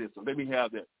have this or let me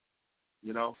have that.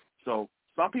 You know? So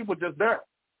some people just there.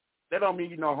 They don't mean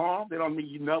you no harm. They don't mean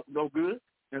you no good.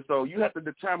 And so you have to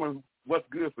determine what's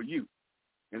good for you.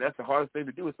 And that's the hardest thing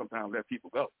to do is sometimes let people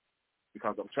go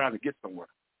because I'm trying to get somewhere.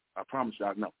 I promise you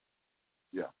I know.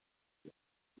 Yeah.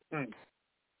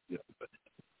 Yeah.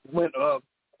 When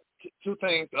two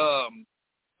things,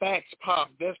 Facts Pop,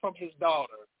 that's from his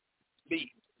daughter,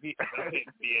 BJ.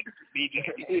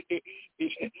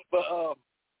 But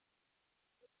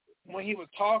when he was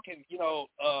talking, you know,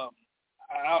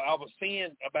 I was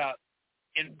saying about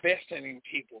investing in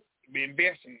people,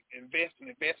 investing.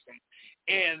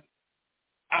 And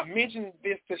I mentioned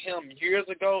this to him years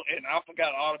ago, and I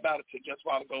forgot all about it till just a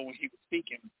while ago when he was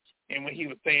speaking and when he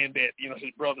was saying that, you know,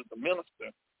 his brother's a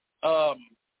minister.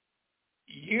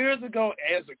 Years ago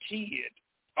as a kid,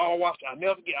 I was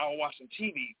watching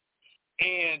TV,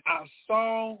 and I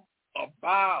saw a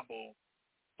Bible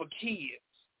for kids,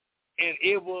 and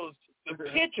it was the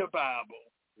picture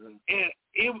Bible, and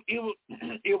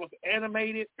it was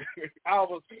animated. I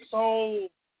was so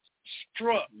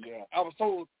struck. Yeah. I was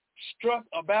so struck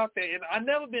about that, and I've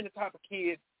never been the type of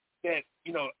kid that,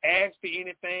 you know, asked for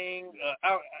anything.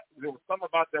 There was something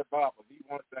about that Bible. He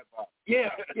wanted that Bible. Yeah,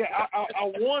 I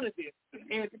wanted this.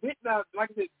 And now, like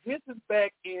I said, this is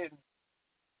back in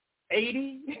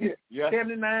 80, yeah.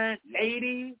 79, yeah.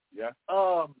 80. Yeah.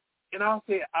 And I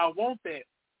said, I want that.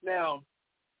 Now,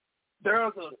 I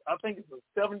think it's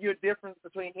a 7-year difference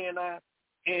between he and I.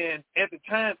 And at the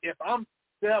time, if I'm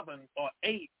 7 or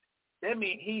 8, that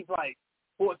means he's like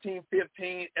 14,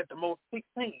 15, at the most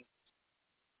 16.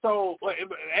 So,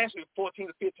 actually 14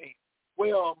 to 15.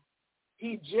 Well,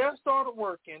 he just started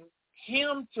working.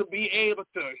 Him to be able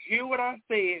to hear what I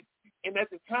said, And at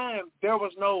the time, there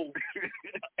was no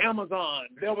Amazon.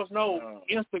 There was no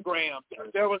Instagram.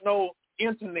 There was no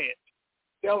internet.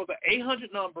 There was an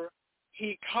 800 number.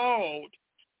 He called,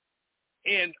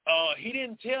 and he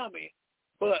didn't tell me,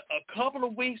 but a couple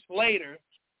of weeks later,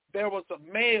 there was a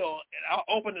mail, and I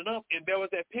opened it up, and there was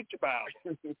that picture bio.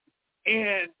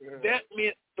 And that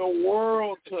meant the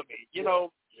world to me, you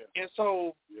know. And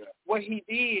so what he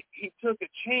did, he took a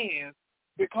chance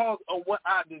because of what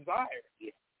I desired.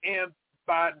 And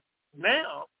by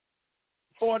now,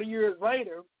 40 years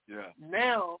later,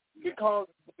 now, because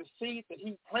of the seed that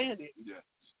he planted,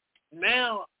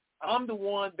 now I'm the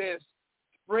one that's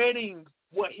spreading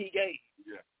what he gave.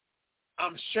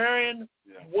 I'm sharing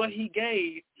what he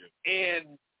gave,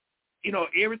 and, you know,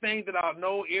 everything that I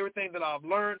know, everything that I've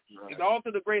learned is all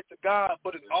to the grace of God,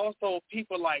 but it's also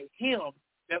people like him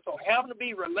that so happen to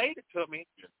be related to me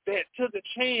that took a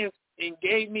chance and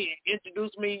gave me and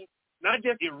introduced me, not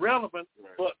just irrelevant,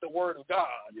 but the Word of God.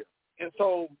 And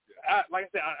so, like I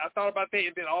said, I thought about that,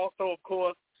 and then also, of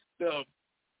course, the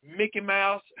Mickey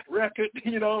Mouse record,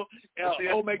 you know,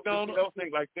 Old McDonald. Those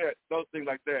things like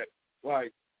that.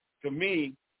 Like, to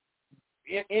me,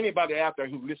 anybody out there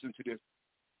who listens to this,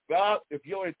 God, if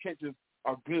your intentions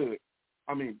are good,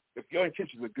 if your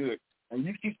intentions are good, and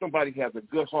you see somebody has a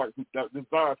good heart who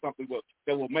desires something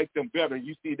that will make them better, and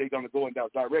you see they're going to go in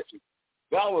that direction,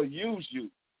 God will use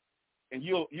you, and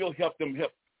you'll help them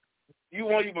help. You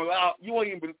won't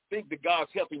even think that God's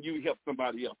helping you help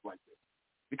somebody else like that.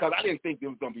 Because I didn't think it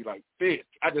was going to be like this.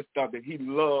 I just thought that he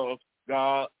loves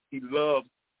God. He loves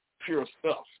pure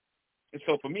stuff. And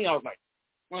so for me, I was like,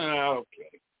 well,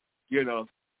 okay, you know.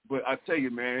 But I tell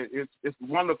you, man, it's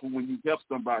wonderful when you help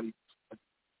somebody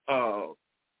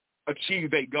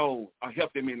achieve their goal or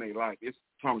help them in their life. It's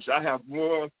promise you, I have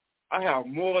more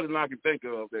than I can think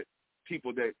of that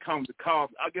people that come to call.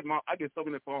 I get so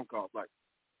many phone calls like,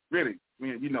 really,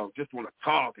 man, you know, just want to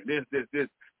talk and this,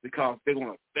 because they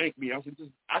want to thank me. I said,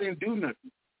 I didn't do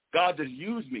nothing. God just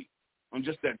used me. I'm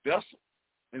just that vessel.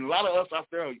 And a lot of us out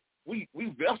there, we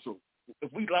vessels.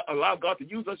 If we allow God to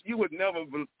use us,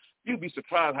 you'd be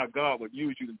surprised how God would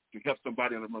use you to help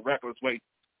somebody in a miraculous way,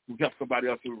 to help somebody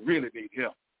else who really need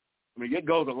help. I mean, it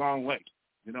goes a long way.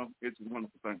 You know, it's a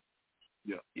wonderful thing.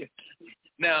 Yeah.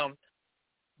 Now,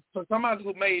 for somebody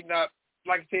who may not,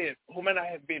 like I said, who may not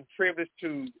have been privileged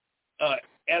to,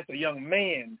 as a young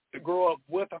man, to grow up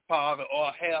with a father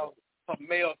or have some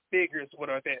male figures,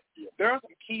 whatever that, there are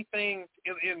some key things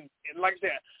in like I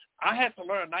said, I had to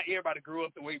learn not everybody grew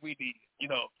up the way we did, you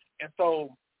know. And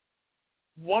so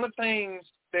one of the things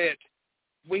that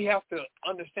we have to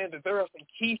understand that there are some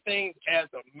key things as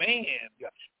a man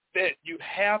that you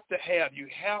have to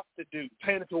do,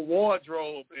 pertaining to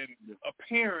wardrobe and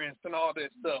appearance and all that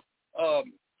stuff.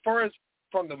 First,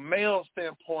 from the male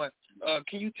standpoint,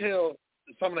 can you tell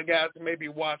some of the guys that may be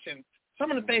watching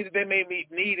some of the things that they may be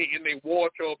needed in their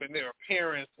wardrobe and their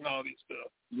appearance and all these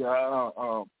stuff?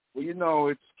 Well, you know,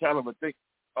 it's kind of a thing.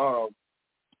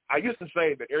 I used to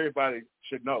say that everybody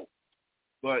should know,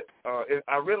 but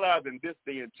I realize in this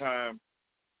day and time,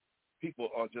 people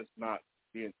are just not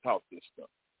being taught this stuff.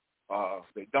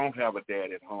 They don't have a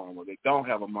dad at home, or they don't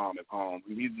have a mom at home.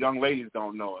 And these young ladies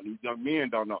don't know, and these young men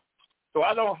don't know. So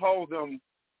I don't hold them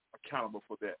accountable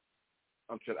for that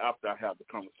until after I have the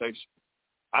conversation.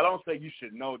 I don't say you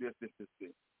should know this.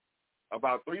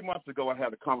 About 3 months ago, I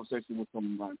had a conversation with some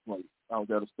of my employees. I was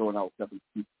at a store, and I was helping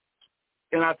people.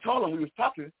 And I told him, we was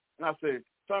talking, and I said,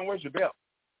 son, where's your belt?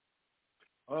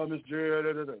 Oh, Miss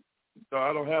Jerry, So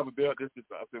I don't have a belt. I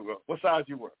said, well, what size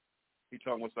you wear? He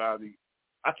told me what size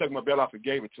I took my belt off and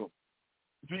gave it to him.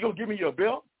 So you going to give me your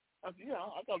belt? I said, yeah,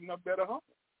 I got enough belt at home.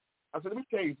 I said, let me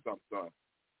tell you something, son.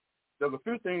 There's a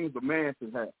few things a man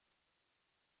should have.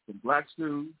 Some black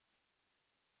shoes,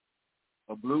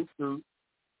 a blue suit,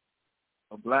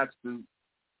 a black suit.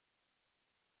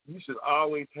 You should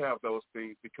always have those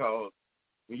things, because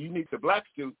when you need the black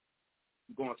suit,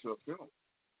 you're going to a funeral.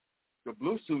 The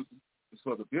blue suit is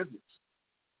for the business.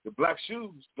 The black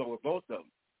shoes go with both of them.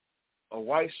 A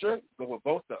white shirt go with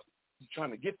both of them. You're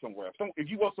trying to get somewhere. If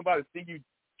you want somebody to see you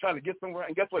trying to get somewhere,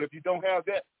 and guess what? If you don't have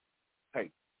that,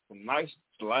 hey, some nice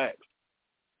slacks.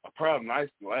 A pair of nice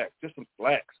slacks, just some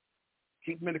slacks.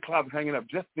 Keep them in the closet hanging up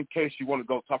just in case you want to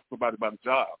go talk to somebody about a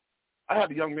job. I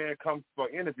had a young man come for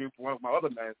an interview for one of my other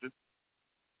managers.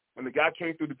 When the guy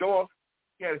came through the door,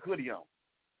 he had a hoodie on.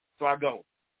 So I go,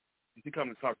 did he come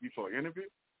to talk to you for an interview?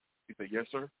 He said, yes,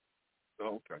 sir.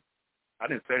 So, okay. I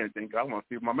didn't say anything because I want to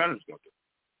see what my manager's going to do.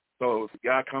 So the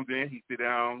guy comes in, he sit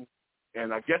down,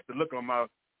 and I guess the look on my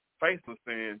face was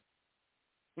saying,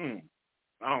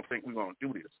 I don't think we're going to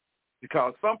do this.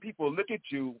 Because some people look at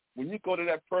you when you go to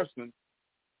that person,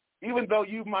 even though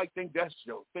you might think that's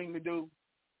your thing to do.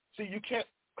 See, you can't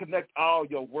connect all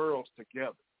your worlds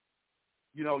together.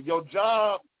 You know, your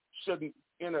job shouldn't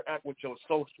interact with your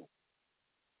social.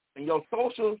 And your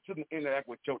social shouldn't interact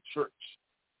with your church.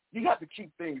 You have to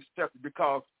keep things separate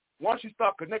because once you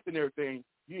start connecting everything,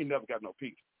 you ain't never got no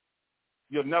peace.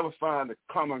 You'll never find the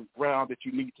common ground that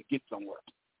you need to get somewhere.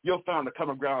 You'll find the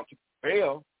common ground to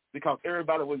fail because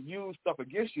everybody will use stuff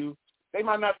against you. They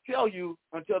might not tell you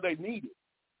until they need it.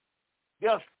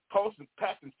 They'll post and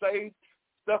pack and save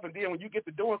stuff, and then when you get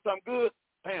to doing something good,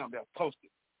 bam, they'll post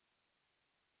it.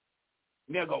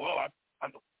 And they'll go, oh, I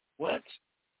know. What?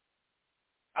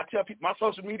 I tell people, my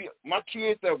social media, my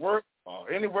kids at work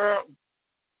or anywhere,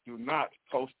 do not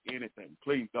post anything.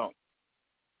 Please don't.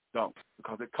 Don't,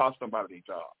 because it costs somebody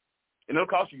their job. And it'll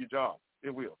cost you your job.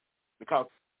 It will. Because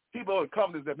people in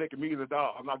companies that make millions of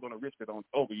dollars are not going to risk it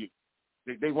over you.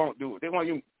 They won't do it.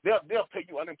 They'll pay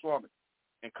you unemployment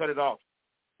and cut it off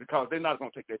because they're not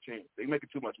going to take that chance. They're making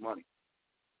too much money.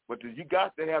 But you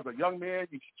got to have a young man,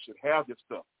 you should have this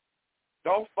stuff.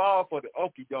 Don't fall for the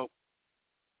okie doke.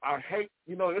 I hate,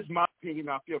 it's my opinion,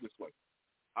 I feel this way.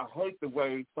 I hate the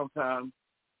way sometimes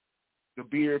the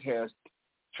beard has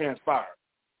transpired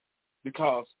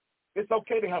because it's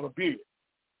okay to have a beard,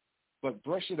 but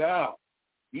brush it out,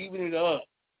 even it up,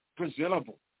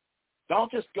 presentable.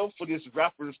 Don't just go for this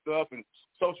rapper stuff and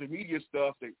social media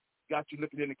stuff that got you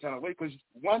looking any kind of way because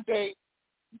one day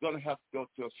you're going to have to go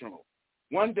to a funeral.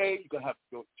 One day you're going to have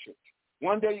to go to church.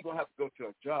 One day you're going to have to go to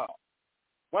a job.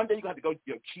 One day you're going to have to go to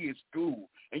your kids' school.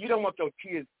 And you don't want your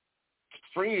kids'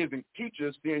 friends and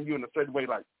teachers seeing you in a certain way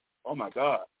like, oh, my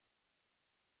God.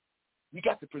 You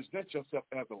got to present yourself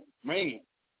as a man,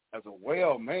 as a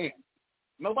well man.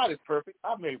 Nobody's perfect.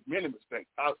 I've made many mistakes.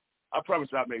 I promise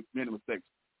you I've made many mistakes.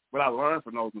 But I learned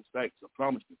from those mistakes. I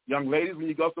promise you. Young ladies, when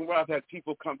you go somewhere, I've had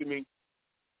people come to me,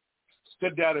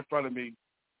 sit down in front of me,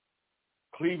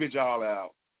 cleavage all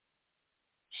out,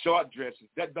 short dresses.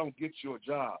 That don't get you a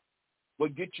job.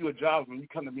 What gets you a job is when you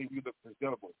come to me, you look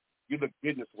presentable. You look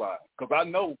business-wise. Because I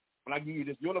know when I give you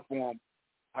this uniform,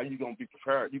 how you going to be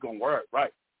prepared. You're going to wear it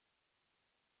right.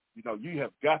 You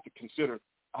have got to consider,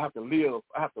 I have to live,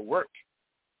 I have to work.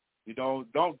 Don't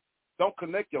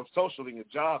connect your social and your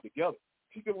job together.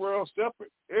 Keep your world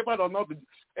separate. Everybody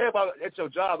at your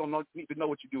job need to know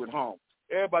what you do at home.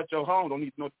 Everybody at your home don't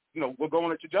need to know, what's going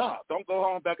on at your job. Don't go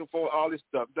home back and forth, all this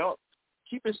stuff. Don't.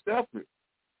 Keep it separate.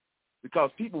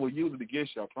 Because people will use it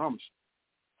against you, I promise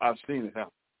you. I've seen it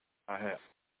happen. I have.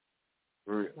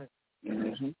 For real.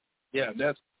 Mm-hmm. Yeah,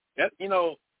 that's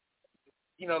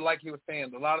like you were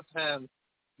saying, a lot of times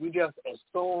we just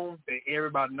assume that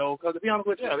everybody knows. Because to be honest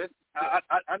with you,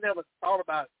 I never thought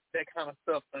about that kind of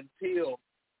stuff until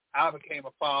I became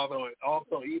a father, and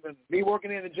also even me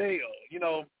working in the jail.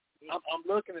 I'm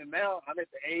looking at now, I'm at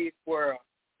the age where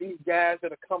these guys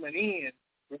that are coming in,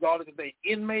 regardless if they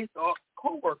inmates or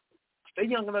co-workers, they're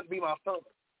young enough to be my son.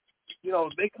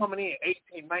 They coming in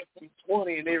 18, 19,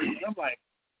 20 and everything. I'm like,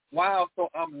 wow. So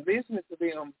I'm listening to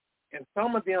them, and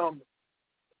some of them,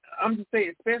 I'm just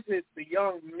saying, especially the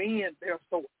young men, they're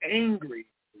so angry.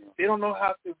 They don't know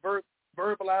how to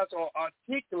verbalize or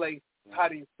articulate how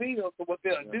they feel. So what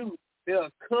they'll do, they'll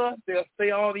cuss, they'll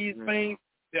say all these things.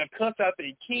 They'll cuss out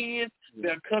their kids.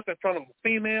 They'll cuss in front of a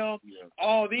female.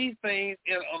 All these things,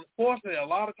 and unfortunately, a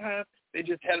lot of times, they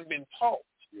just haven't been taught.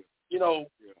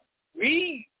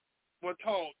 We were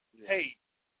taught, hey,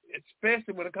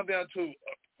 especially when it comes down to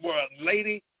where a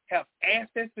lady have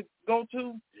access to go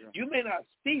to, you may not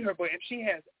see her, but if she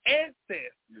has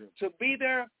access to be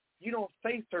there, you don't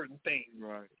say certain things.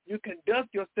 Right. You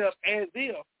conduct yourself as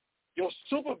if your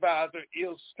supervisor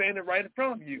is standing right in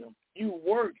front of you. You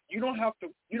work. You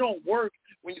don't work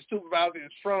when your supervisor is in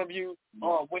front of you,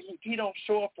 or when he don't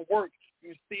show up for work.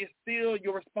 It's still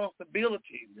your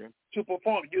responsibility to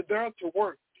perform. You're there to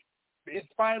work. In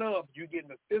spite of you getting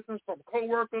assistance from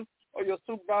coworkers or your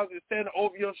supervisor is standing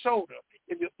over your shoulder.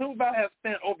 If your supervisor has to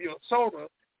stand over your shoulder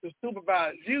to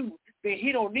supervise you, then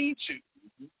he don't need you.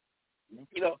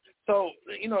 So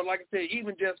like I said,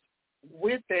 even just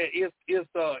with that, it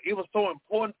was so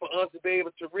important for us to be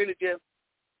able to really just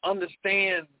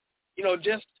understand,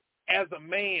 just as a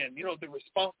man, the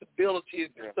responsibilities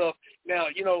and stuff. Now,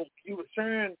 you were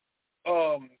saying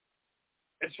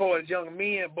as far as young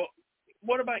men, but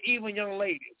what about even young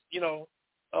ladies?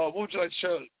 What would you like to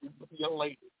share with young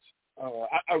ladies?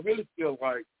 I really feel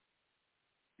like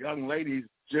young ladies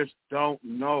just don't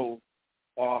know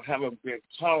or haven't been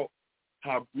taught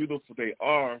how beautiful they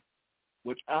are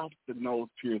without the nose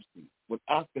piercing,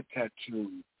 without the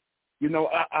tattoos.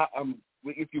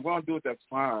 if you want to do it, that's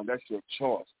fine. That's your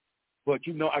choice. But,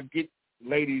 you know, I get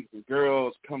ladies and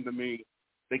girls come to me.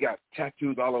 They got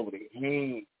tattoos all over their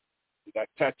hands. They got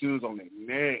tattoos on their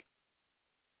neck.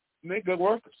 And they're good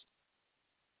workers.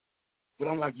 But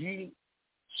I'm like, you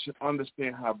should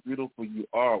understand how beautiful you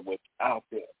are without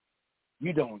that.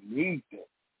 You don't need that.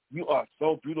 You are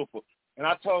so beautiful. And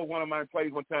I told one of my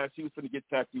employees one time she was going to get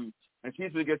tattooed, and she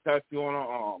was going to get tattooed on her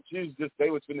arm. They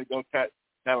was going to go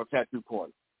have a tattoo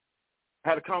party. I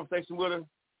had a conversation with her.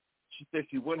 She said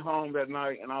she went home that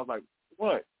night, and I was like,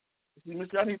 what? She said,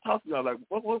 Mr. I need to talk to you. I was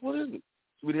like, what is it?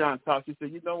 She went down and talked. She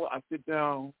said, you know what? I sit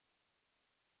down,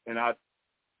 and I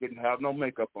didn't have no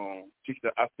makeup on. She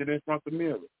said, I sit in front of the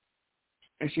mirror.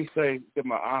 And she said, look at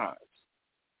my eyes.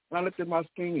 And I looked at my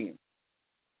skin.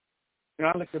 And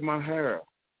I looked at my hair.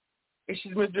 And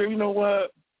she said, you know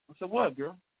what? I said, what,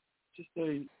 girl? She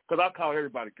said, because I call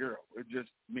everybody girl. It's just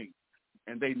me.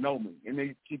 And they know me.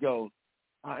 And she goes,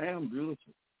 I am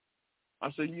beautiful.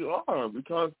 I said, you are,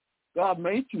 because God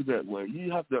made you that way.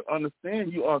 You have to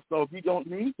understand you are so. You don't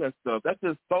need that stuff. That's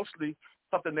just socially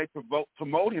something they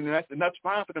promoting, and that's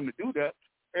fine for them to do that.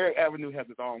 Every avenue has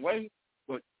its own way.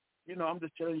 But, you know, I'm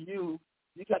just telling you,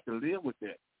 you got to live with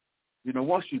that. You know,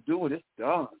 once you do it, it's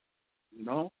done. You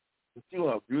know? But you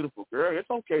are a beautiful girl. It's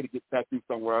okay to get tattooed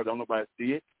somewhere. Don't nobody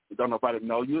see it. Don't nobody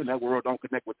know you, and that world don't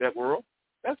connect with that world.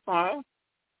 That's fine.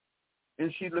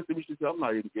 And she looked at me. She said, I'm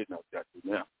not even getting no tattoo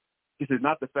now. She said,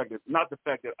 not the fact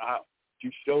that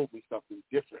you showed me something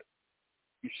different.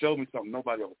 You showed me something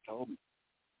nobody ever told me.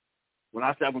 When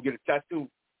I said I'm going to get a tattoo,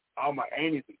 all my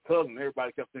aunties and cousins,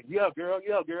 everybody kept saying, yeah, girl.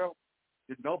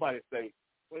 Did nobody say,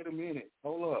 wait a minute,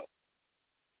 hold up.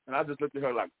 And I just looked at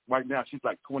her like, right now, she's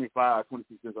like 25,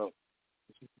 26 years old.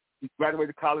 She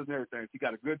graduated college and everything. She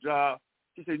got a good job.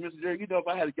 She said, Mr. Jerry, you know, if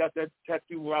I had got that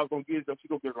tattoo where I was going to get it, she's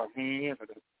going to get her hand.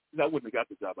 I wouldn't have got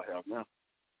the job I have now.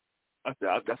 I said,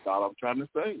 that's all I'm trying to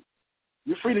say.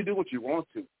 You're free to do what you want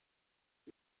to.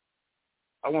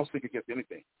 I won't speak against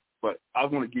anything, but I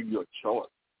want to give you a choice.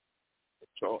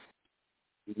 A choice.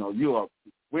 You know,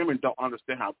 women don't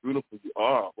understand how beautiful you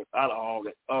are without all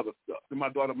that other stuff. And my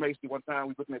daughter Macy, one time we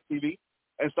were looking at TV,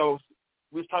 and so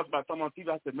we was talking about something on TV.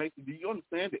 I said, Macy, do you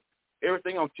understand it?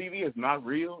 Everything on TV is not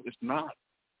real. It's not.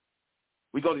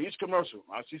 We go to each commercial.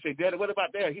 She said, Daddy, what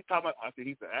about that? He's talking about, I said,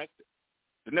 he's an actor.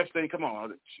 The next thing, come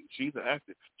on, she's an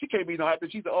actor. She can't be no actor.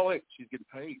 She's an OA. She's getting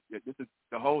paid. Yeah,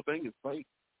 the whole thing is fake.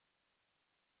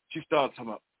 She started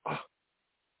talking about,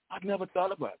 I never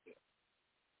thought about that.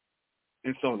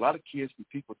 And so a lot of kids and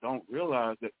people don't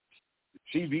realize that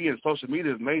TV and social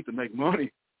media is made to make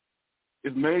money.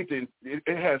 It's made to,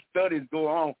 it has studies go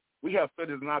on. We have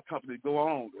studies in our company go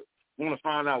on that want to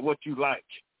find out what you like.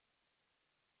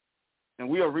 And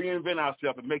we'll reinvent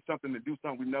ourselves and make something to do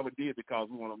something we never did because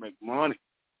we want to make money.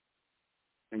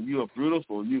 And you are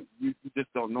beautiful. You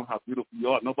just don't know how beautiful you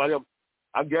are. Nobody else.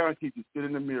 I guarantee you sit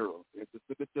in the mirror and just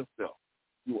look at yourself.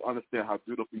 You will understand how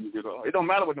beautiful you really are. It don't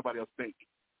matter what nobody else thinks.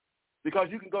 Because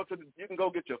you can go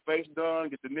get your face done,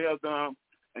 get your nails done,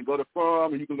 and go to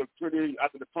prom, and you can look pretty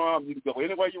after the prom. You can go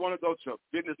anywhere you want to go to a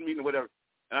business meeting or whatever.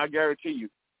 And I guarantee you,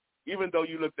 even though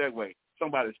you look that way,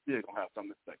 somebody's still gonna have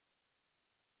something to say.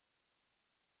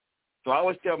 So I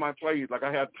always tell my employees, like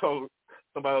I had told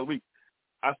somebody the other week,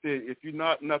 I said, if you're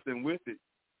not nothing with it,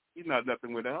 you're not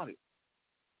nothing without it.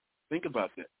 Think about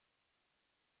that.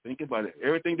 Think about it.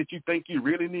 Everything that you think you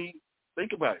really need,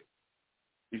 think about it.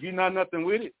 If you're not nothing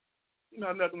with it, you're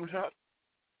not nothing without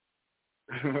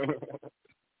it.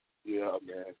 Yeah,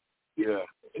 man. Yeah.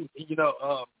 And, you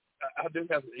know, I do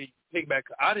have a piggyback.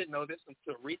 I didn't know this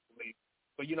until recently,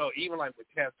 but, you know, even like with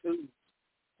tattoos,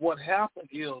 what happened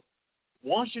is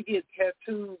once you get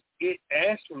tattoos, it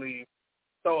actually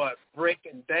starts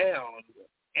breaking down,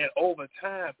 and over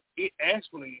time, it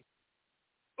actually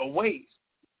awaits.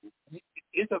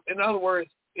 In other words,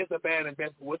 it's a bad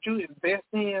investment. What you invest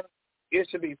in, it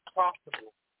should be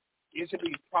profitable. It should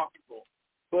be profitable.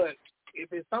 But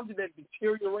if it's something that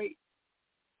deteriorates,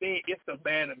 then it's a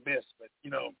bad investment, you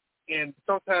know. And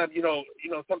sometimes, we can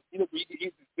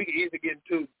easily get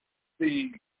into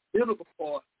the biblical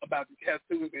part about the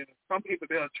tattoos, and some people,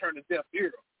 they'll turn a deaf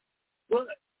ear. But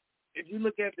if you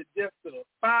look at just the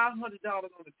 $500 on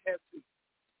the tattoo,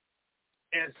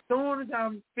 as soon as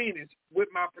I'm finished with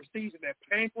my procedure, that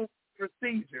painful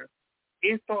procedure,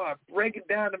 it starts breaking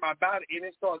down in my body, and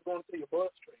it starts going to your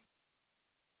bloodstream.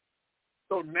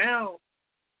 So now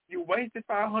you wasted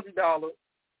 $500,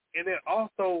 and then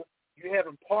also you're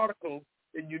having particles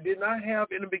that you did not have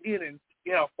in the beginning.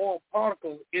 You have foreign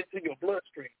particles into your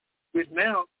bloodstream, which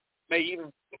now may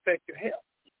even affect your health.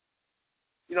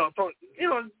 So,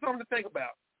 something to think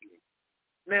about.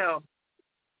 Now,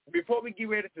 before we get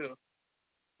ready to,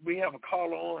 we have a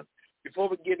caller on. Before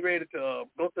we get ready to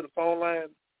go to the phone line,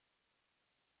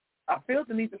 I feel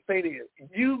the need to say this.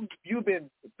 You've been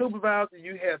a supervisor.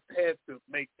 You have had to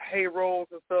make payrolls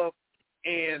and stuff,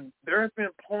 and there have been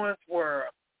points where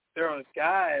there are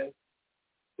guys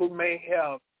who may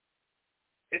have,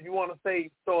 if you want to say,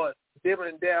 start dibbling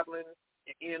and dabbling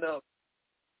and end up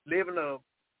living a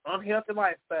unhealthy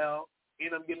lifestyle,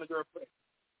 end up getting a girl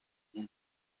pregnant.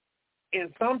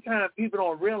 And sometimes people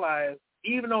don't realize,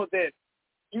 even though that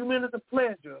few minutes of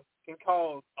pleasure can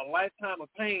cause a lifetime of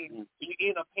pain, you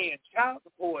end up paying child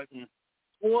support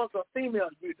towards a female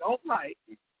you don't like,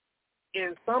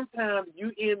 and sometimes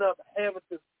you end up having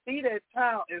to see that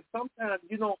child, and sometimes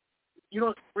you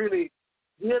don't really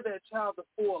give that child the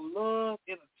full love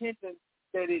and attention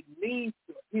that it needs,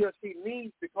 he or she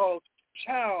needs, because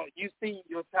you see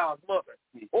your child's mother,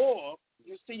 or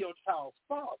you see your child's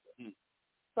father.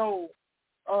 So,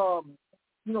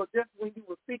 just when you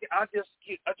were speaking, I just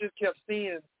kept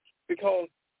seeing, because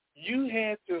you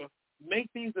had to make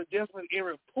these adjustments and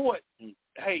report,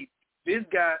 hey, this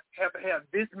guy have to have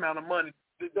this amount of money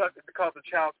deducted because of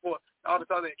child support, all this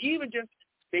other. Even just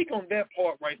speak on that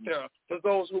part right there for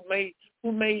those who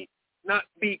may not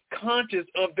be conscious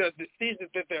of the decisions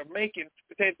that they're making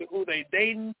pertaining to who they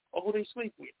dating or who they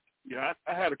sleep with. Yeah,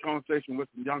 I had a conversation with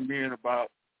some young men about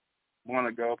a month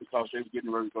ago because they were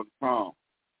getting ready to go to prom.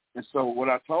 And so what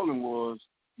I told them was,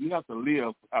 you have to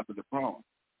live after the prom.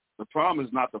 The prom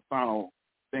is not the final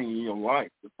thing in your life.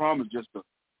 The prom is just a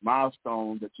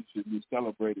milestone that you should be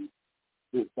celebrating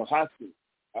for high school.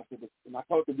 I said, and I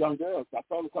told the young girls, I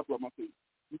told a couple of them, I said,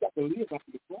 you got to live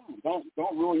after the prom.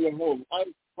 Don't ruin your whole life.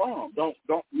 Prom. Don't.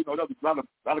 There's a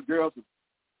lot of girls that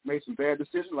made some bad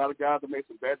decisions. A lot of guys that made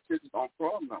some bad decisions on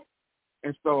prom night.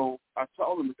 And so I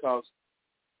told them, because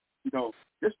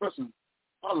this person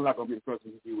probably not going to be the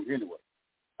person you do it anyway.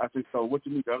 I said, so what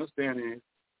you need to understand is,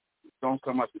 don't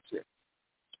come out the check.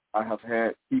 I have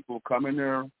had people come in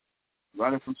there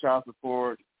running from child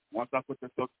support. Once I put their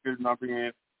Social Security number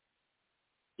in,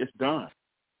 it's done.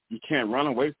 You can't run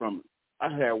away from it. I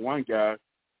had one guy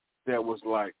that was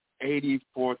like $84,000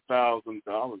 in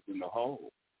the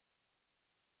hole.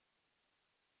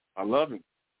 I love him.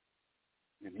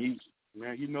 And he's,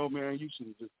 man, you should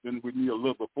have just been with me a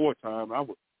little before time. I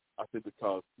said,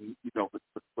 because,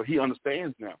 but he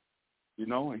understands now,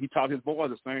 and he taught his boys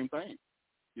the same thing.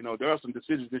 There are some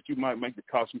decisions that you might make that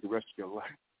cost you the rest of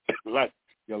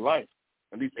your life,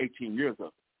 at least 18 years of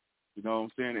it. You know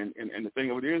what I'm saying? And the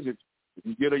thing of it is, if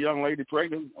you get a young lady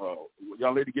pregnant, a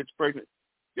young lady gets pregnant,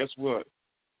 guess what?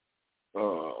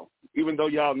 Even though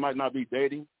y'all might not be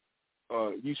dating,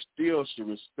 you still should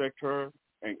respect her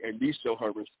and at least show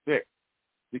her respect.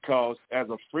 Because as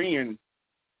a friend,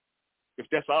 if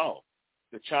that's all,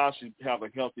 the child should have a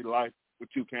healthy life with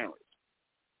two parents.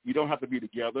 You don't have to be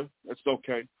together. It's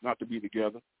okay not to be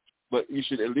together. But you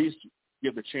should at least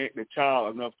give the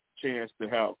child enough chance to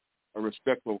have a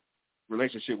respectful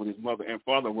relationship with his mother and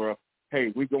father where,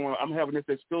 hey, I'm having this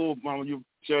at school, Mama, you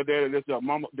share that, and this,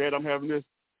 Mama, Dad, I'm having this,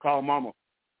 call Mama.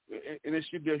 And it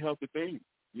should be a healthy thing,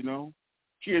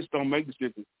 Kids don't make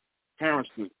decisions. Parents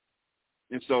do.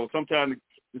 And so sometimes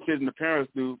the decision the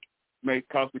parents do may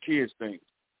cost the kids things,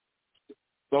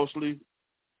 socially,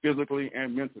 physically,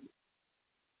 and mentally.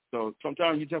 So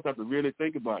sometimes you just have to really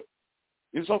think about it.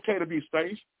 It's okay to be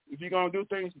safe. If you're going to do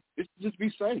things, just be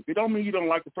safe. It don't mean you don't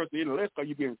like the person any less because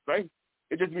you're being safe.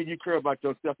 It just means you care about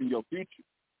yourself and your future.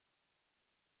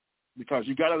 Because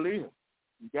you got to live.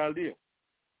 You got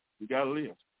to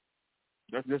live.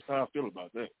 That's just how I feel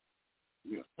about that.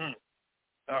 Yeah.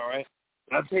 All right.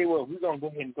 I'll tell you what, we're going to go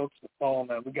ahead and go to the phone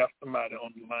now. We got somebody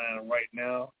on the line right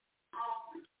now.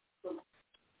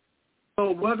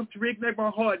 So welcome to Reconnect My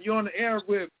Heart. You're on the air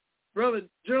with Brother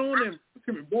June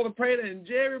and Brother Prater and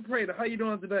Jerry Prater. How you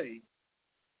doing today?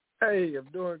 Hey, I'm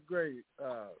doing great.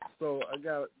 So I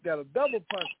got a double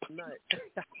punch tonight.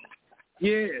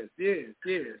 Yes.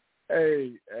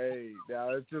 Hey,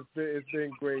 now it's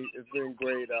been great. It's been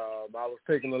great. I was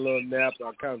taking a little nap.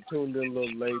 I kind of tuned in a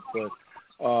little late, but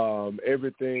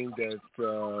everything that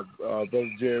Brother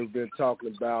Jerry been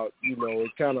talking about, it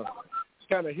kind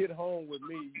of hit home with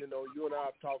me. You and I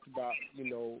have talked about,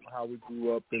 how we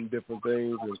grew up in different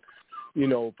things,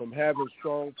 and from having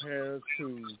strong parents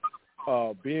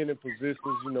to being in positions.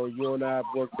 You and I have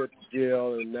worked at the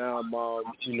jail, and now I'm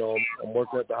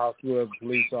working at the hospital as a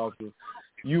police officer.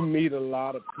 You meet a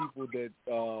lot of people that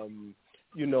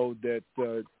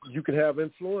that you can have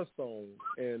influence on.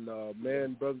 And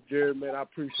man, Brother Jerry, man, I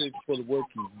appreciate you for the work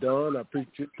you've done. I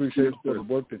appreciate you for the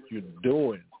work that you're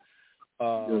doing.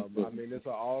 I mean, it's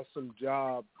an awesome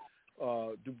job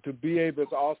to be able,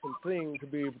 it's an awesome thing to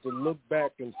be able to look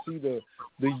back and see the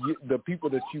people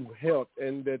that you've helped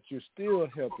and that you're still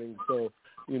helping. So,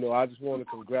 I just want to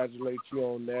congratulate you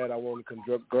on that. I want to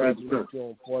congratulate you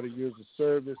on 40 years of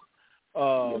service.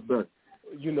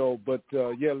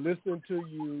 Listening to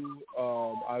you,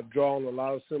 I've drawn a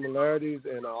lot of similarities,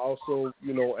 and I also,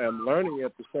 am learning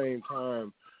at the same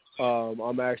time.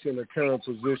 I'm actually in a current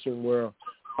position where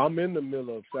I'm in the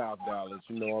middle of South Dallas.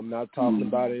 I'm not talking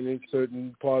about any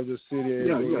certain part of the city or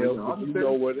anything else,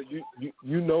 but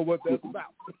you know what that's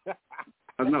about.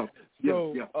 I know.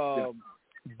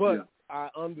 But I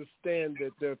understand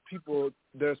that there's people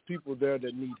there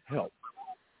that need help.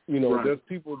 There's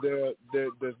people there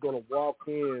that's going to walk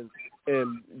in,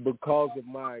 and because of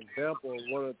my example,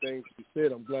 one of the things you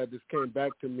said, I'm glad this came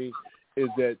back to me, is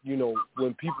that,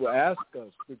 when people ask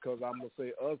us, because I'm going to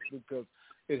say us because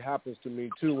it happens to me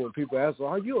too, when people ask,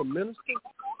 are you a minister?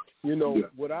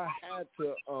 What I had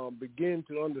to begin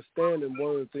to understand, and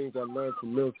one of the things I learned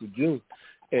from Minister June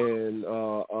and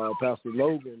Pastor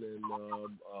Logan and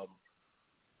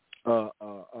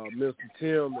Mr.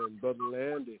 Tim and Brother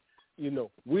Landy,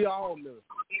 we all ministers.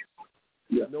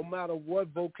 Yeah. No matter what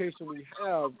vocation we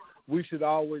have, we should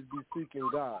always be seeking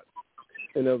God.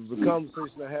 And there was a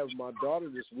conversation I had with my daughter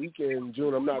this weekend,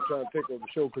 June. I'm not trying to take over the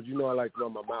show because I like to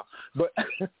run my mouth. But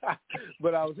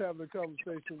but I was having a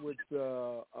conversation with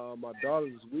my daughter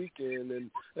this weekend,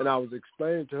 and I was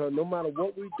explaining to her, no matter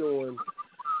what we're doing,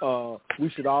 we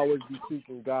should always be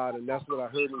seeking God. And that's what I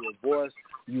heard in your voice.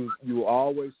 You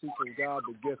always seeking God,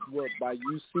 but guess what? By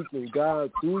you seeking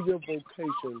God through your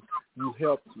vocation, you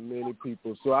help many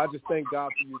people. So I just thank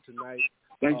God for you tonight.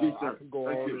 Thank you, sir. I can go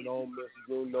on and on. Mr.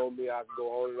 June know me. I can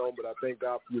go on and on, but I thank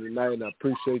God for you tonight, and I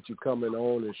appreciate you coming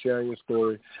on and sharing your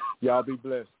story. Y'all be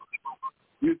blessed.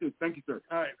 You too. Thank you, sir.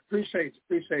 All right. Appreciate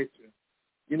you.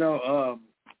 I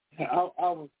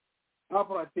was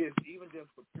like this, even just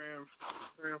preparing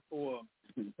for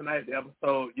tonight's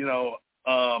episode,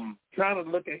 trying to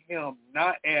look at him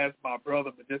not as my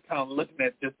brother, but just kind of looking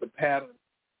at just the pattern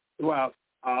throughout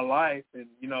our life. And,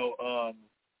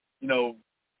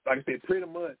 like I said, pretty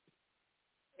much,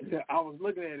 I was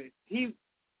looking at it.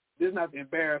 This is not to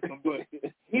embarrass him, but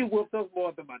he whooped us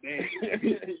more than my dad.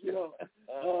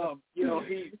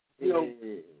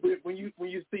 When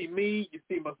you see me, you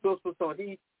see my sister. So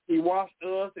he washed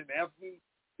us, and after he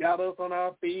got us on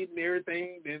our feet and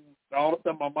everything, then all of a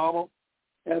sudden my mama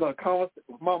had a conversation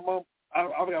with my mom. I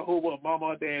forgot who it was, mama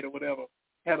or dad or whatever.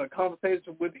 Had a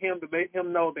conversation with him to let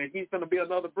him know that he's going to be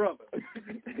another brother.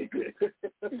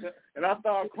 And I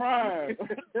started crying.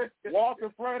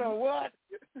 Walking Prater, what?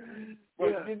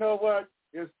 But you know what?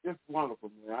 It's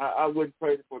wonderful, man. I wouldn't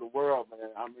trade it for the world,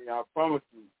 man. I mean, I promise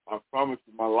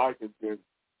you, my life is good.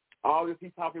 All this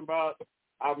he's talking about,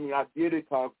 I did it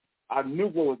because I knew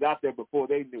what was out there before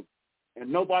they knew.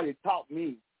 And nobody taught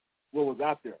me what was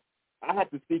out there. I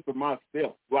had to see for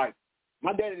myself. Like,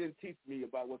 my daddy didn't teach me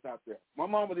about what's out there. My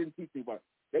mama didn't teach me about it.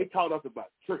 They taught us about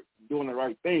church, doing the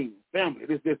right thing, family,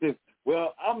 this.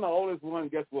 Well, I'm the oldest one.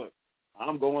 Guess what?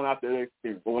 I'm going out there to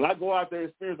experience. But when I go out there to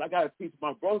experience, I got to teach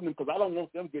my brothers because I don't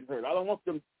want them getting hurt. I don't want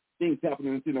them things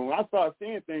happening. When I started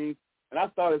seeing things and I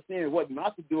started seeing what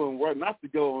not to do and where not to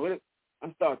go with it,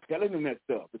 I started telling them that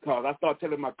stuff because I started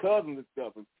telling my cousins and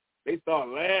stuff, and they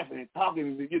started laughing and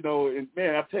talking, and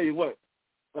man, I tell you what,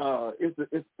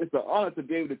 it's an honor to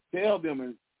be able to tell them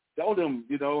and show them,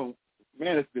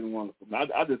 man, it's been wonderful.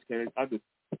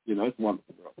 It's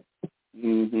wonderful, bro.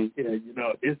 Mm-hmm. Yeah,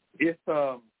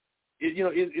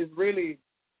 it's really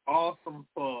awesome.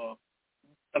 For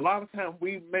a lot of times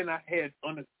we may not have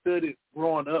understood it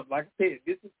growing up. Like I said,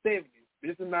 this is 70s.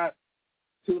 This is not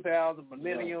 2000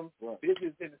 millennium. Right. This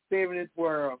is in the 70s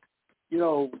where,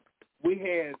 we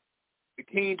had the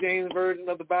King James Version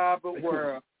of the Bible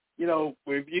where,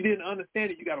 where if you didn't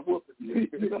understand it, you got to whoop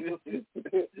it,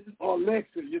 or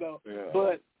lecture, Yeah.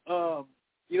 But,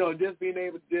 just being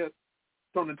able to just,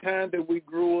 from the time that we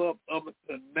grew up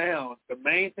to now, the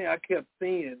main thing I kept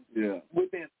seeing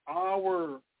within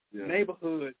our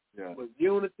neighborhood was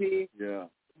unity. Yeah.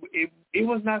 It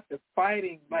was not the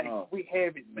fighting like we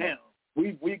have it now.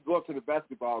 We go up to the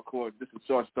basketball court. This is a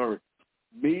short story.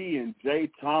 Me and Jay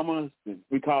Thomas, and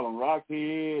we call him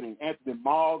Rockhead, and Anthony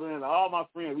Malden, and all my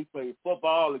friends, we played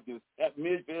football against at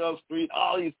Midvale Street.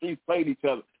 All these streets played each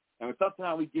other. And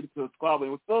sometimes we get into a squabble.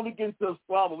 And when we get into a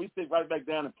squabble, we sit right back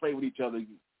down and play with each other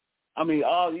again. I mean,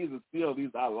 all these are still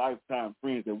our lifetime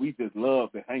friends that we just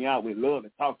love to hang out with, love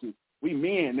to talk to. We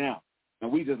men now,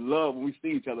 and we just love when we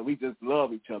see each other. We just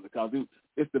love each other because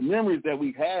it's the memories that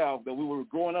we have that we were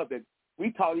growing up that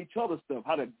we taught each other stuff,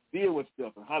 how to deal with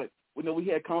stuff, and how to, we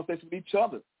had conversations with each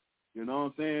other. You know what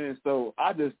I'm saying? So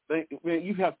I just think, man,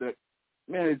 you have to,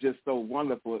 man, it's just so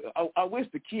wonderful. I wish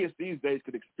the kids these days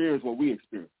could experience what we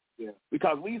experience. Yeah.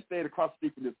 Because we stayed across the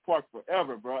street from this park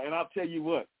forever, bro. And I'll tell you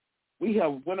what, we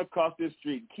have went across this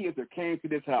street, kids that came to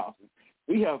this house.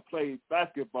 We have played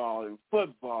basketball and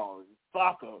football and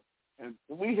soccer, and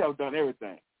we have done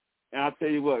everything. And I'll tell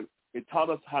you what, it taught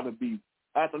us how to be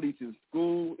athletes in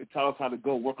school. It taught us how to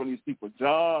go work on these people's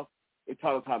jobs. It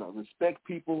taught us how to respect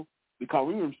people because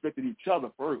we respected each other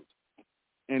first.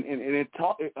 And it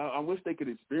taught. I wish they could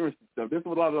experience this stuff. This is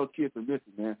what a lot of those kids are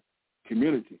missing, man.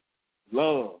 Community,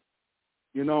 love.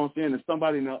 You know what I'm saying? There's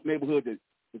somebody in the neighborhood that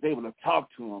is able to talk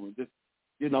to them and just,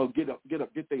 you know, get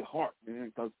their heart, man.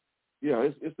 Because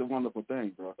it's a wonderful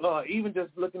thing, bro. Even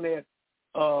just looking at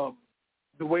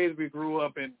the ways we grew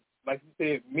up, and like you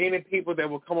said, many people that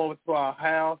would come over to our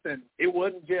house, and it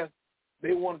wasn't just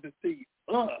they wanted to see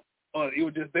us, or it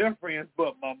was just their friends,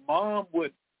 but my mom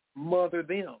would mother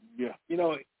them. Yeah. You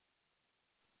know,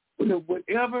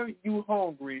 whenever you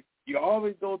hungry, you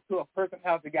always go to a person's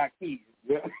house that got kids.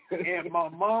 Yeah. And my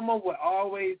mama would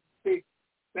always pick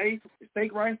steak,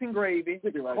 rice, and gravy,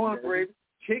 cornbread,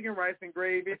 chicken, rice, and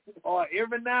gravy, or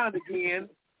every now and again,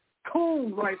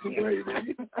 coon rice and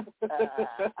gravy.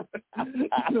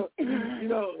 you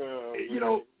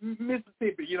know,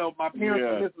 Mississippi. You know, my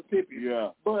parents from Mississippi. Yeah.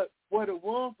 But what it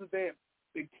was that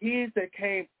the kids that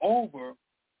came over,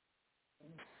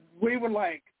 we were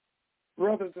like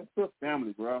brothers and sisters.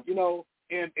 Family, bro. You know,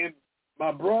 and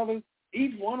my brothers,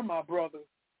 each one of my brothers,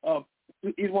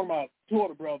 each one of my two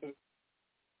other brothers,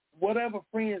 whatever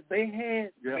friends they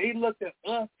had, they looked at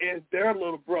us as their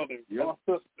little brothers or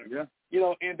sisters. Yeah. You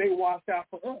know, and they watched out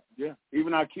for us. Yeah.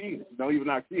 Even our kids. You know, even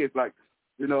our kids. Like,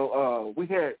 you know, we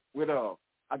had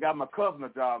I got my cousin a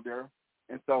job there,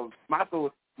 and so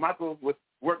Michael was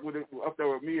working up there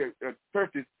with me at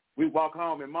churches. We walk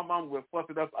home, and my mom would fuss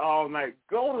at us all night.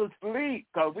 Go to sleep,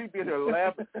 because we been here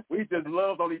laughing. We just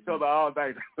loved on each other all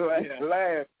night,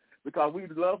 laugh, because we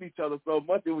love each other so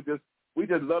much. It was just we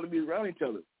just loved to be around each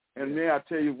other. And man, I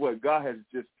tell you what, God has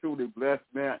just truly blessed,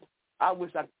 man. I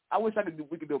wish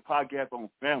we could do a podcast on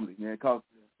family, man, because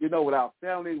you know, with our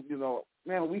family, you know,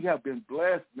 man, we have been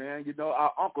blessed, man. You know,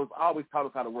 our uncles always taught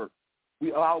us how to work.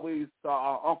 We always saw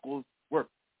our uncles work.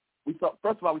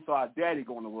 First of all, we saw our daddy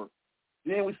going to work.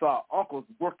 Then we saw our uncles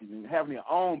working and having their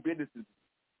own businesses.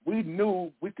 We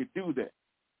knew we could do that.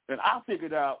 And I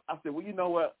figured out, I said, well, you know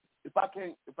what? If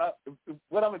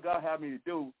whatever God had me to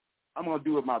do, I'm going to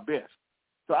do it my best.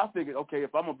 So I figured, okay,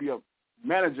 if I'm going to be a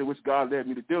manager, which God led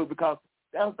me to do, because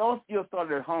those skills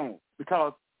started at home.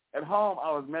 Because at home,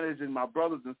 I was managing my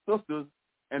brothers and sisters,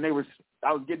 and I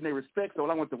was getting their respect. So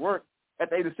when I went to work, at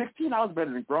the age of 16, I was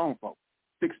better than grown folks.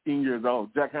 16 years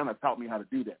old. Jack Hanna taught me how to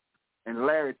do that. And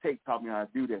Larry Tate taught me how to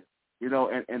do that. You know,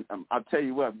 and I'll tell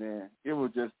you what, man, it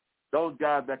was just those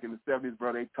guys back in the 70s,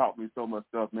 bro, they taught me so much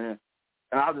stuff, man.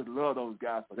 And I just love those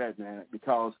guys for that, man,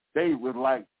 because they were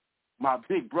like my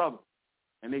big brother,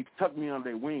 and they took me under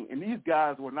their wing. And these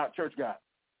guys were not church guys.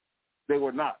 They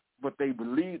were not, but they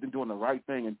believed in doing the right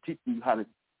thing and teaching you how to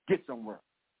get somewhere.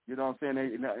 You know what I'm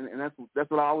saying? And that's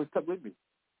what I always took with me.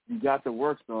 You got to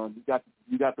work, son.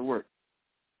 You got to work.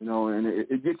 You know, and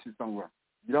it gets you somewhere.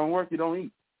 You don't work, you don't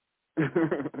eat.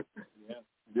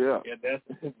 Yeah,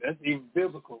 that's even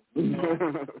biblical. You know?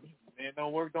 Man,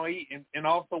 don't work, don't eat. And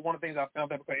also one of the things I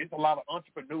found out, because it's a lot of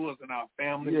entrepreneurs in our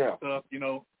family and stuff, you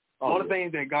know. One of the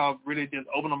things that God really just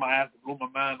opened my eyes and blew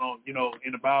my mind on, you know,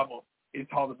 in the Bible, it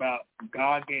talks about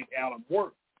God gave Adam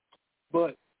work.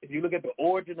 But if you look at the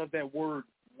origin of that word,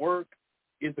 work,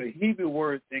 it's a Hebrew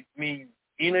word that means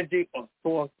energy or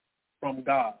source from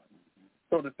God.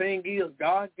 So the thing is,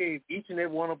 God gave each and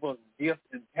every one of us gifts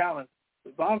and talents.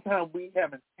 A lot of times we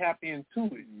haven't tapped into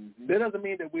it. Mm-hmm. That doesn't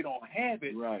mean that we don't have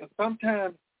it. Right. But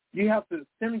sometimes you have to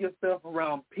center yourself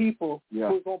around people who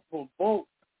are going to provoke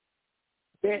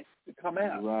that to come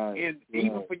out. Right. And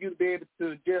even for you to be able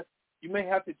to just, you may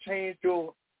have to change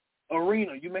your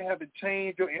arena. You may have to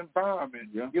change your environment.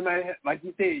 Yeah. You may have, like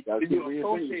you said, that you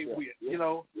associate with, you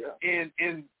know. Yeah.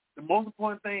 And the most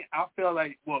important thing, I feel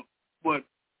like what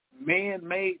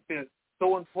man-made that's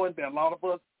so important that a lot of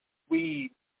us,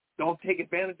 we don't take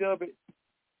advantage of it,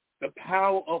 the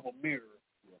power of a mirror.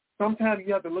 Yeah. Sometimes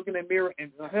you have to look in that mirror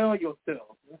and tell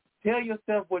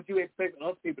yourself what you expect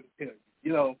other people to tell you,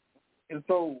 you know. And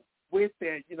so with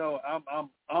that, you know, I'm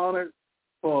honored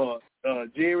for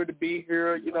Jerry to be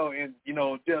here, you know, and, you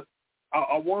know, just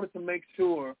I wanted to make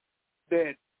sure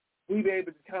that we be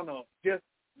able to kind of just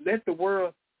let the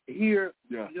world hear,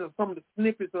 you know, some of the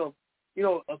snippets of, you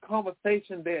know, a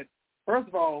conversation that, first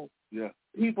of all,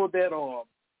 people that are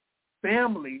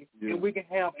family, and we can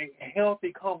have a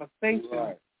healthy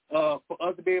conversation for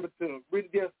us to be able to really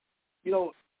just,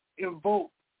 invoke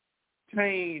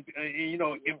change and,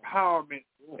 empowerment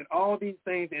and all these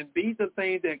things. And these are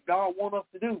things that God wants us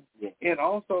to do. Yeah. And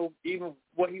also, even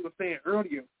what he was saying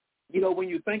earlier, when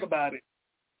you think about it,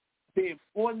 the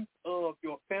importance of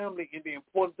your family and the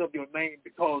importance of your name,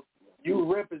 because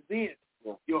you represent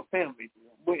your family.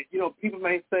 But, people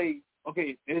may say,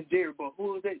 okay, it's Jerry, but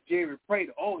who is that? Jerry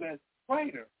Prater. Oh, that's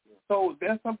Prater. So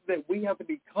that's something that we have to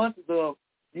be conscious of.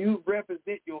 You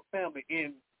represent your family,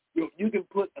 and you can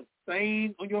put a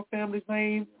stain on your family's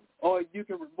name, or you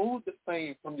can remove the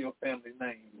stain from your family's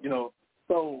name,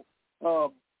 So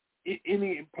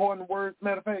any important words,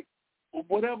 matter of fact,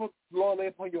 whatever Lord lay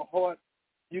upon your heart,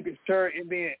 you can share it, and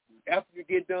then after you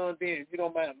get done, then if you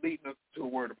don't mind leading us to a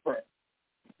word of prayer.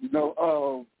 Me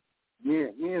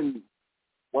and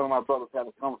one of my brothers had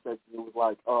a conversation. It was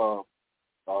like,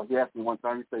 he asked me one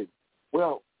time, he said,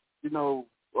 well, this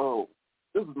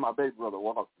is my baby brother,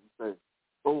 Walter. He said,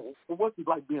 so what's it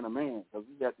like being a man? Because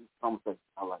we had this conversation.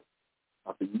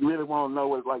 I said, you really want to know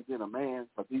what it's like being a man?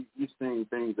 Because he's seen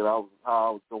things that how I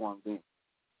was going then.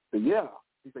 I said, yeah.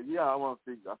 He said, yeah, I want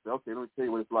to see you. I said, okay, let me tell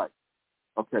you what it's like.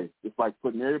 Okay, it's like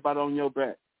putting everybody on your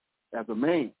back as a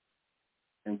man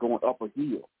and going up a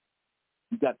hill.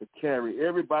 You got to carry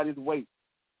everybody's weight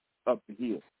up the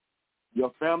hill.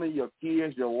 Your family, your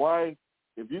kids, your wife,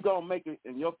 if you're going to make it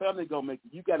and your family going to make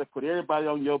it, you got to put everybody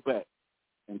on your back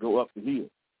and go up the hill.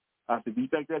 I said, do you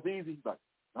think that's easy? He's like,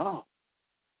 no.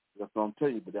 That's what I'm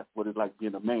telling you, but that's what it's like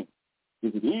being a man.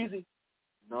 Is it easy?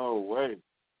 No way.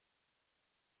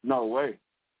 No way.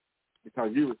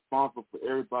 Because you're responsible for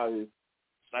everybody's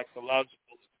psychological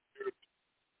and spiritual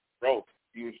growth.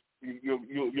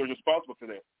 You're responsible for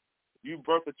that. If you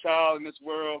birth a child in this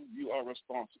world, you are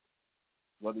responsible.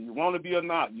 Whether you want to be or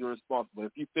not, you're responsible.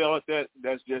 If you fail at that,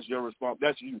 that's just your responsibility.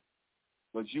 That's you.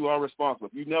 But you are responsible.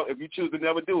 If you choose to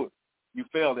never do it, you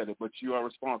failed at it, but you are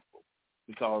responsible.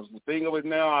 Because the thing of it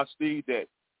now, I see that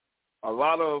a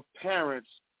lot of parents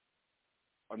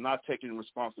are not taking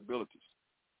responsibilities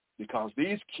because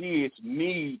these kids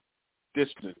need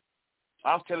discipline.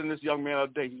 I was telling this young man the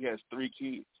other day, he has 3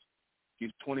 kids.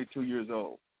 He's 22 years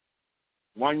old,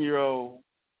 1-year-old,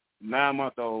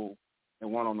 9-month-old,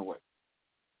 and 1 on the way.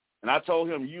 And I told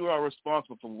him, you are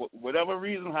responsible for whatever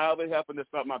reason, however it happened, that's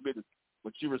not my business,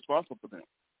 but you're responsible for them.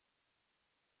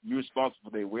 You're responsible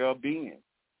for their well-being,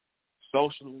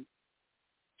 socially,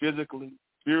 physically,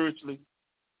 spiritually,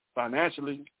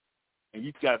 financially, and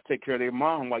you got to take care of their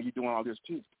mom while you're doing all this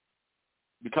too.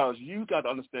 Because you got to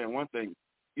understand one thing.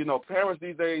 Parents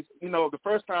these days, the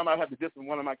first time I had to discipline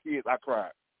one of my kids, I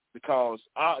cried. Because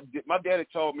my daddy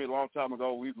told me a long time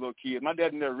ago, we were little kids. My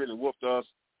daddy never really whooped us,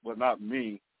 well, not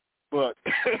me, but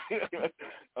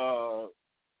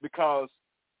because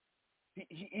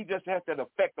he just has that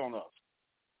effect on us.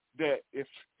 That if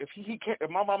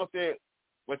my mama said,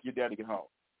 "Wait till your daddy get home,"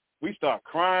 we start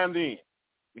crying then.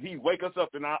 He wake us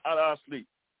up out of our sleep.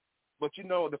 But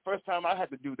the first time I had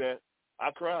to do that,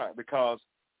 I cried because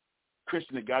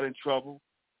Christian had got in trouble.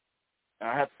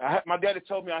 And my daddy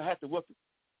told me I had to whoop him.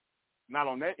 Not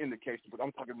on that indication, but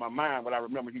I'm talking in my mind what I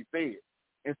remember he said.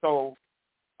 And so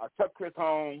I took Chris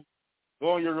home,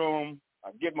 go in your room,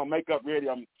 I get my makeup ready.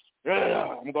 I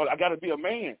got to be a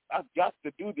man. I've got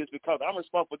to do this because I'm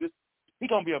responsible for this. He's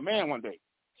going to be a man one day.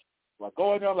 So I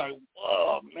go in there, I'm like,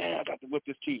 oh, man, I got to whip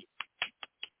this kid.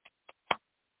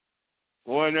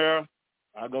 Go in there.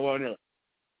 I go in there.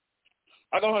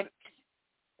 I go in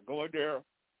there.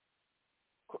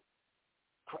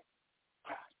 Cry.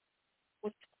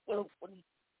 What,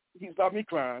 he saw me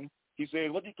crying. He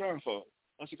said, what are you crying for?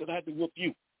 I said, because I had to whoop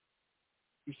you.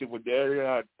 He said, well, Daddy,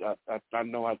 I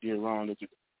know I did wrong.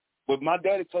 But my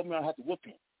daddy told me I had to whoop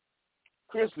him.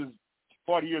 Chris is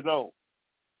 40 years old.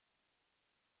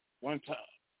 One time.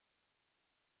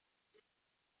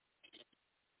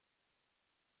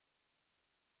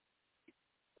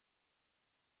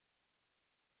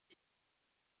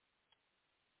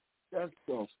 That's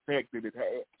the effect that it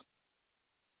has.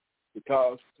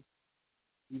 Because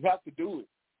you have to do it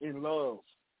in love.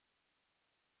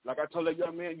 Like I told that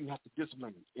young man, you have to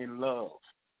discipline him in love.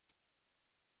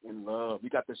 In love. You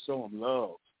got to show him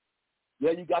love.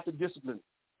 Yeah, you got to discipline.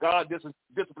 God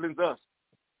disciplines us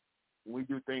when we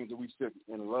do things that we shouldn't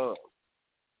in love.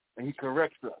 And he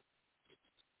corrects us.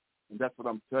 And that's what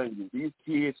I'm telling you. These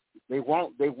kids, they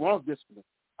want discipline.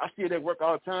 I see it at work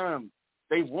all the time.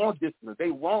 They want discipline. They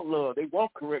want love. They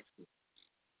want correction.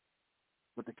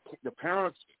 But the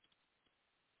parents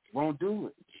won't do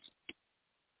it.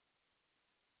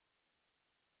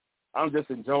 I'm just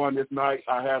enjoying this night.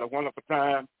 I had a wonderful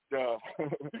time.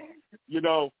 you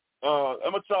know,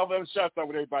 I'm going to talk and share something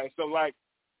with everybody. So, like,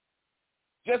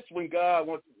 just when God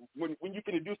wants, when you're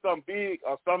going to do something big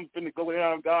or something going to go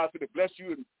down, God's going to bless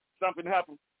you and something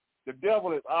happens, the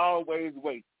devil is always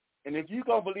waiting. And if you're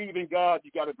going to believe in God,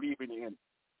 you got to believe in the enemy.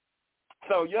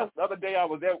 So, yes, the other day I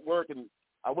was at work and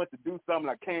I went to do something.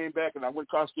 I came back and I went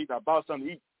across the street and I bought something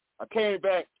to eat. I came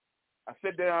back, I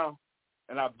sat down,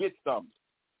 and I bit something.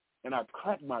 And I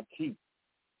cut my teeth.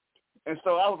 And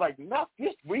so I was like, not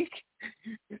this week.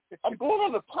 I'm going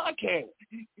on the podcast.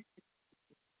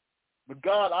 But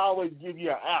God always give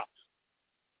you an out.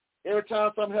 Every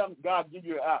time something happens, God give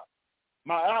you an out.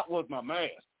 My out was my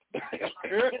mask.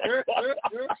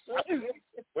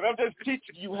 But I'm just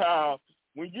teaching you how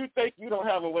when you think you don't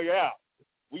have a way out,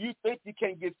 when you think you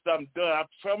can't get something done, I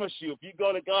promise you, if you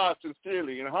go to God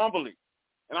sincerely and humbly,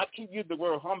 and I keep using the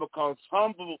word humble because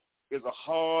humble is a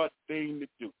hard thing to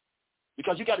do.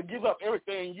 Because you got to give up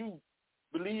everything you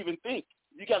believe and think.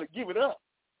 You got to give it up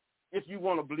if you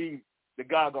want to believe that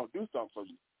God going to do something for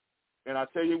you. And I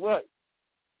tell you what,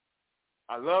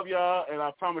 I love y'all, and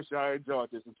I promise you I enjoyed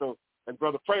this. And so, and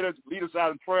Brother Prater, lead us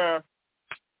out in prayer.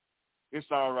 It's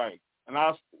all right. And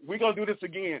we're going to do this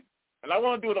again. And I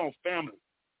want to do it on family.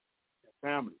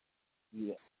 Family.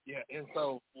 Yeah. Yeah, and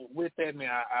so with that, man,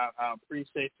 I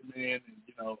appreciate you, man. And,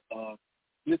 you know,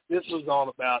 this was all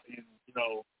about, and, you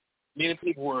know, many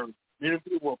people were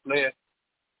blessed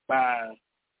by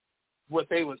what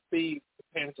they received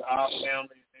pertaining to our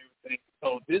family and everything.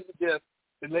 So this is just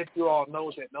to let you all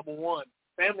know that, number one,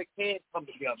 family can come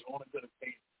together on a good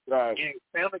occasion. Right. And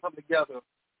family come together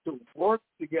to work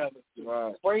together,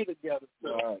 to pray together,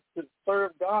 to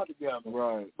serve God together.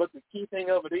 Right. But the key thing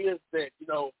of it is that, you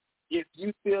know, if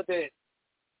you feel that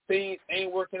things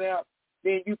ain't working out,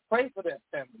 then you pray for that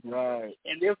family. Right.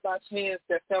 And if by chance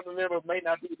that family member may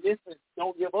not be listening,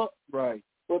 don't give up. Right.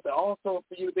 But also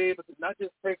for you to be able to not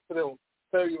just pray for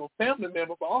your family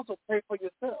member, but also pray for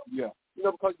yourself. Yeah. You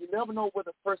know, because you never know what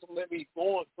the person may be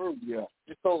going through. Yeah.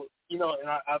 And so, you know, and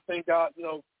I thank God,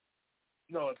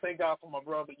 thank God for my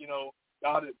brother. You know,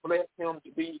 God has blessed him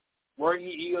to be where he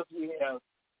is. He has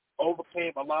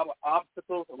overcame a lot of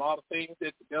obstacles, a lot of things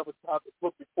that the devil tried to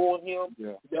put before him.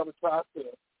 Yeah. The devil tried to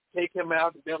take him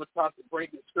out. The devil tried to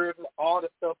break his spirit, all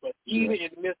that stuff. But even in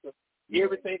the midst of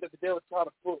everything that the devil tried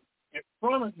to put in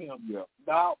front of him,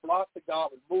 God blocked it, God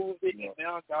removed it, and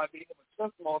now God gave him a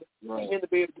testimony for him to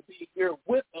be able to be here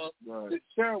with us to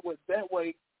share with. That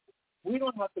way, we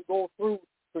don't have to go through.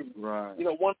 Right. You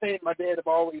know, one thing my dad have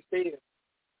always said,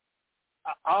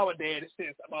 our dad,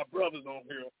 since my brother's on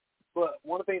here, but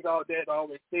one of the things our dad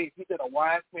always said, he said a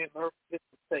wise man learns from his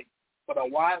mistake, but a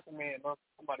wise man learns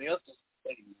from somebody else's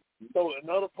mistake. So in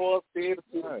order for us to be able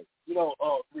to,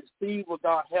 receive what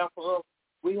God has for us,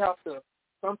 we have to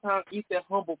sometimes eat that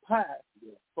humble pie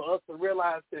for us to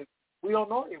realize that we don't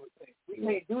know everything. We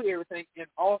can't do everything. And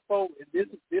also, and this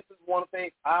is one of the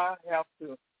things I have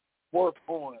to work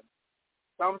on.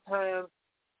 Sometimes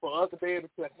for us to be able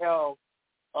to have,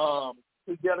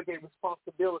 to delegate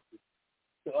responsibility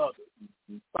to others.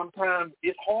 Sometimes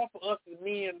it's hard for us as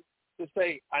men to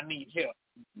say, I need help.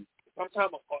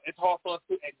 Sometimes it's hard for us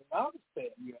to acknowledge that.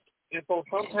 And so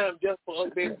sometimes just for us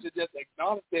to be able to just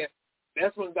acknowledge that,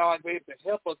 that's when God is able to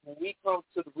help us when we come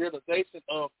to the realization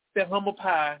of that humble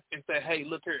pie and say, hey,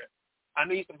 look here, I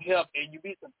need some help. And you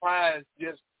be surprised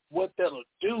just what that'll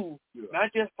do,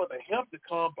 not just for the help to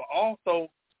come, but also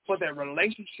for that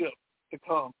relationship to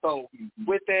come. So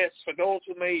with that, for those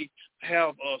who may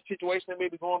have a situation that may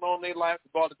be going on in their life,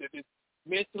 regardless if it's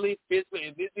mentally, physically,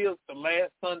 and this is the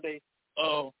last Sunday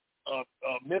of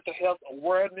Mental Health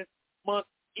Awareness Month,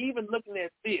 even looking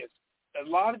at this, a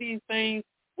lot of these things,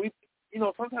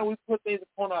 sometimes we put things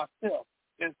upon ourselves,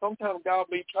 and sometimes God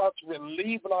may try to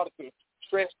relieve a lot of the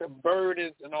stress and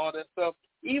burdens and all that stuff,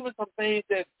 even some things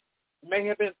that may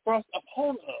have been thrust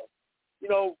upon us. You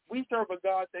know, we serve a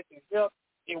God that can help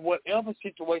in whatever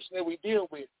situation that we deal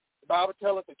with. The Bible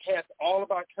tells us to cast all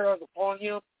of our cares upon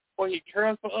him, for he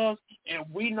cares for us, and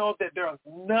we know that there is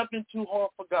nothing too hard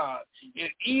for God. And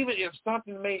even if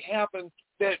something may happen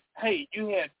that, hey,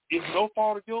 it's no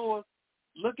fault of yours,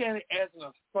 look at it as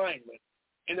an assignment.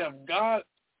 And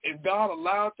if God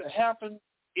allowed it to happen,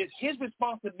 it's his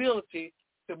responsibility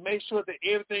to make sure that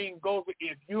everything goes with,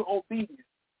 if you're obedient.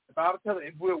 The Bible tells us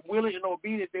if we're willing and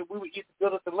obedient, then we will eat the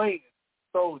good of the land.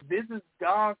 So this is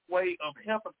God's way of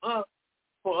helping us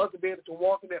for us to be able to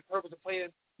walk in that purpose and plan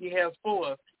he has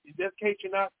for us. In this case,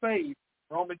 you're not saved.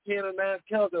 Romans 10:9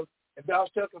 tells us, if thou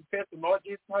shalt confess the Lord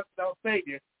Jesus Christ as our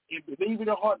Savior, and believe in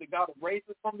your heart that God will raise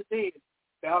us from the dead,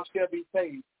 thou shalt be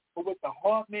saved. For with the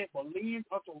heart man believes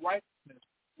unto righteousness,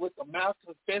 with the mouth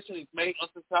confession is made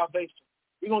unto salvation.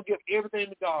 We're going to give everything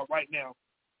to God right now.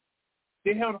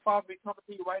 Dear Heavenly Father, we come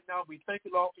to you right now. We thank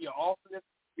you, Lord, for your awesomeness.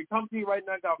 We come to you right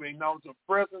now, God. We acknowledge your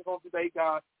presence on today,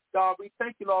 God. God, we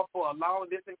thank you, Lord, for allowing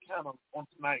this encounter on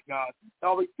tonight, God.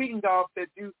 God, we speaking, God, that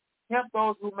you help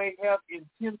those who may have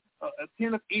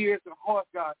attentive ears and hearts,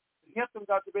 God. Help them,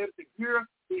 God, to be able to hear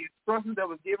the instructions that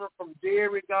was given from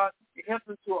Jerry, God. And help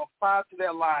them to apply to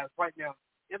their lives right now.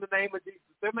 In the name of Jesus.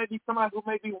 There may be somebody who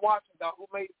may be watching, God, who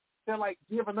may feel like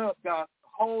giving up, God.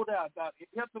 Hold out, God. And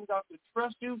help them, God, to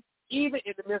trust you, even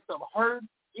in the midst of hurt,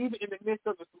 even in the midst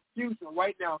of the confusion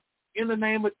right now. In the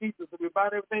name of Jesus, we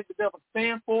bind everything the devil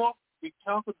stands for. We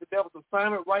counsel the devil's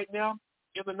assignment right now.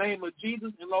 In the name of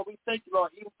Jesus. And, Lord, we thank you,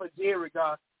 Lord, even for Jerry,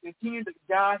 God. Continue to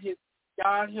guide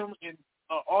him and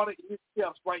order his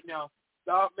steps right now.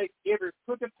 God, make every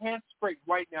crooked path straight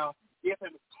right now. Give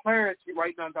him clarity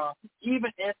right now, God.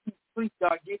 Even as he sleeps,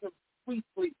 God, give him sweet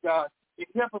sleep, God. And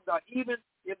help him, God, even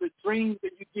in the dreams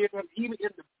that you give him, even in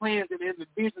the plans and in the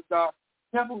visions, God.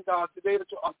 Help him, God, to be able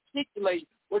to articulate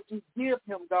what you give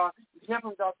him, God. And help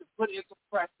him, God, to put it into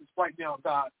practice right now,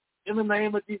 God. In the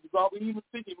name of Jesus, God, we even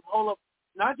speak of all of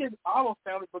not just our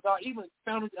families, but, God, even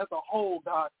families as a whole,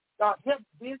 God. God, help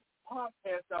this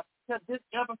podcast, God, help this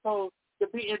episode to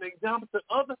be an example to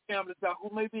other families, God, who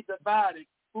may be divided,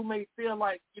 who may feel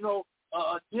like,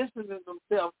 distancing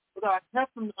themselves. But, God, help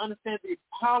them to understand the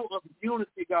power of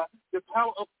unity, God, the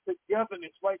power of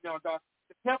togetherness right now, God.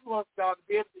 To help us, God, to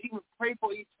be able to even pray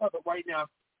for each other right now.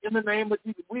 In the name of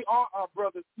Jesus, we are our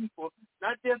brother's people,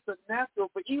 not just the natural,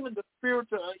 but even the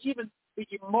spiritual, even the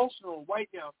emotional right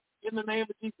now. In the name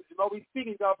of Jesus, and Lord, we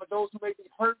speaking, God, for those who may be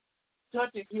hurt,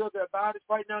 touch and heal their bodies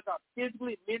right now, God,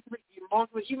 physically, mentally,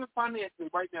 emotionally, even financially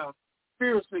right now,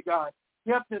 spiritually, God.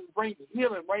 Help them bring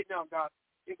healing right now, God.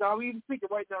 And God, we even speaking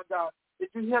right now, God, that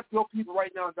you help your people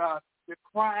right now, God, to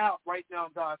cry out right now,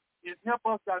 God, and help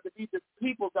us, God, to be the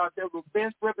people, God, that will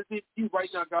best represent you right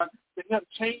now, God, to help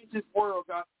change this world,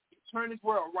 God, and turn this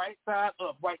world right side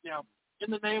up right now. In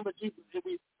the name of Jesus, and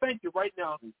we thank you right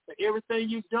now for everything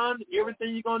you've done,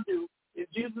 everything you're going to do. In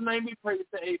Jesus' name we pray. We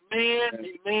say amen,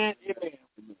 amen, amen.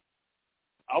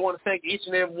 I want to thank each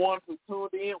and every one who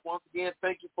tuned in. Once again,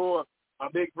 thank you for my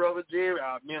big brother, Jerry.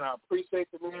 Man, I appreciate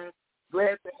you, man.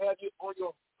 Glad to have you on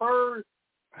your first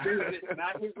visit,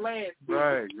 not his last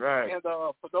visit. Right. And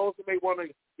for those who may want to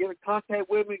get in contact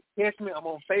with me, catch me. I'm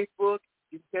on Facebook.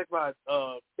 You can catch my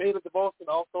daily devotion,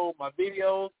 also my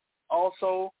videos.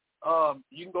 Also,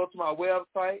 you can go to my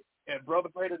website at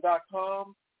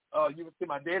brotherprater.com. You can see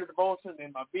my daily devotion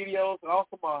and my videos and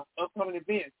also my upcoming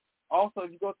events. Also,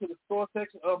 if you go to the store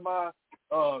section of my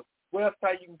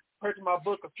website, you can purchase my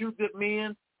book, A Few Good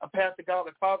Men, A Path to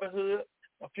Godly Fatherhood.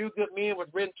 A Few Good Men was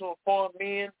written to inform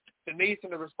men the needs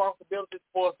and the responsibilities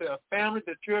for their family,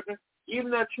 their children,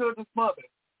 even their children's mother,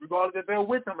 regardless if they're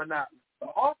with them or not.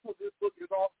 But also, this book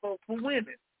is also for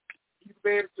women. You can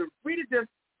be able to really just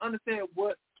understand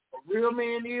what a real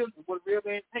man is and what a real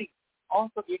man ain't.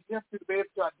 Also, it helps you to be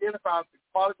able to identify the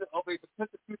qualities of a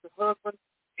potential future husband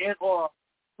and or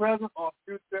present or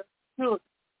future children.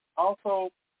 Also,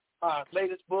 my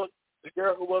latest book, The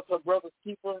Girl Who Was Her Brother's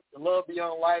Keeper, The Love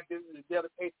Beyond Life, this is a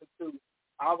dedication to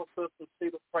our sister,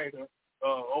 Jerry Prater,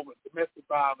 over domestic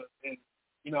violence. And,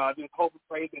 I just hope and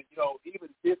pray that, even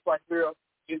this right here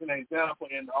is an example.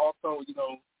 And also,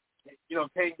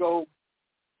 can't go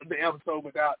the episode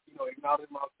without, acknowledging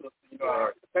my sister.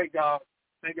 I thank God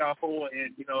for it.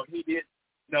 And, he did,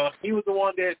 he was the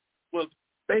one that was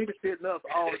babysitting us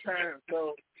all the time.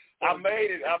 So I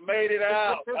made it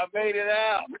out. But,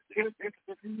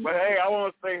 hey, I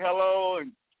want to say hello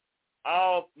and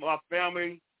all my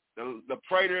family, the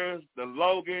Praters, the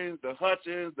Logans, the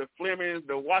Hutchins, the Flemings,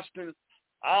 the Washingtons,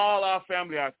 all our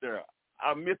family out there.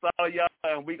 I miss all of y'all,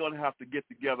 and we're going to have to get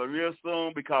together real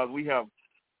soon because we have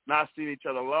not seen each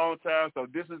other a long time. So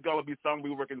this is going to be something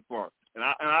we're working for. And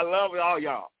I love all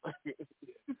y'all.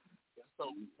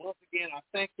 So once again, I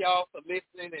thank y'all for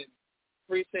listening and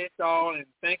appreciate y'all. And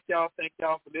thank y'all for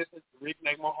listening to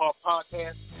Reconnect My Heart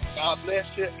podcast. God bless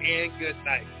you and good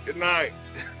night. Good night.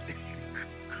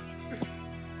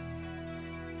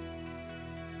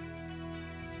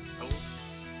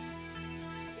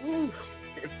 We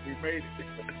made it. You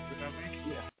know what I mean?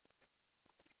 Yeah.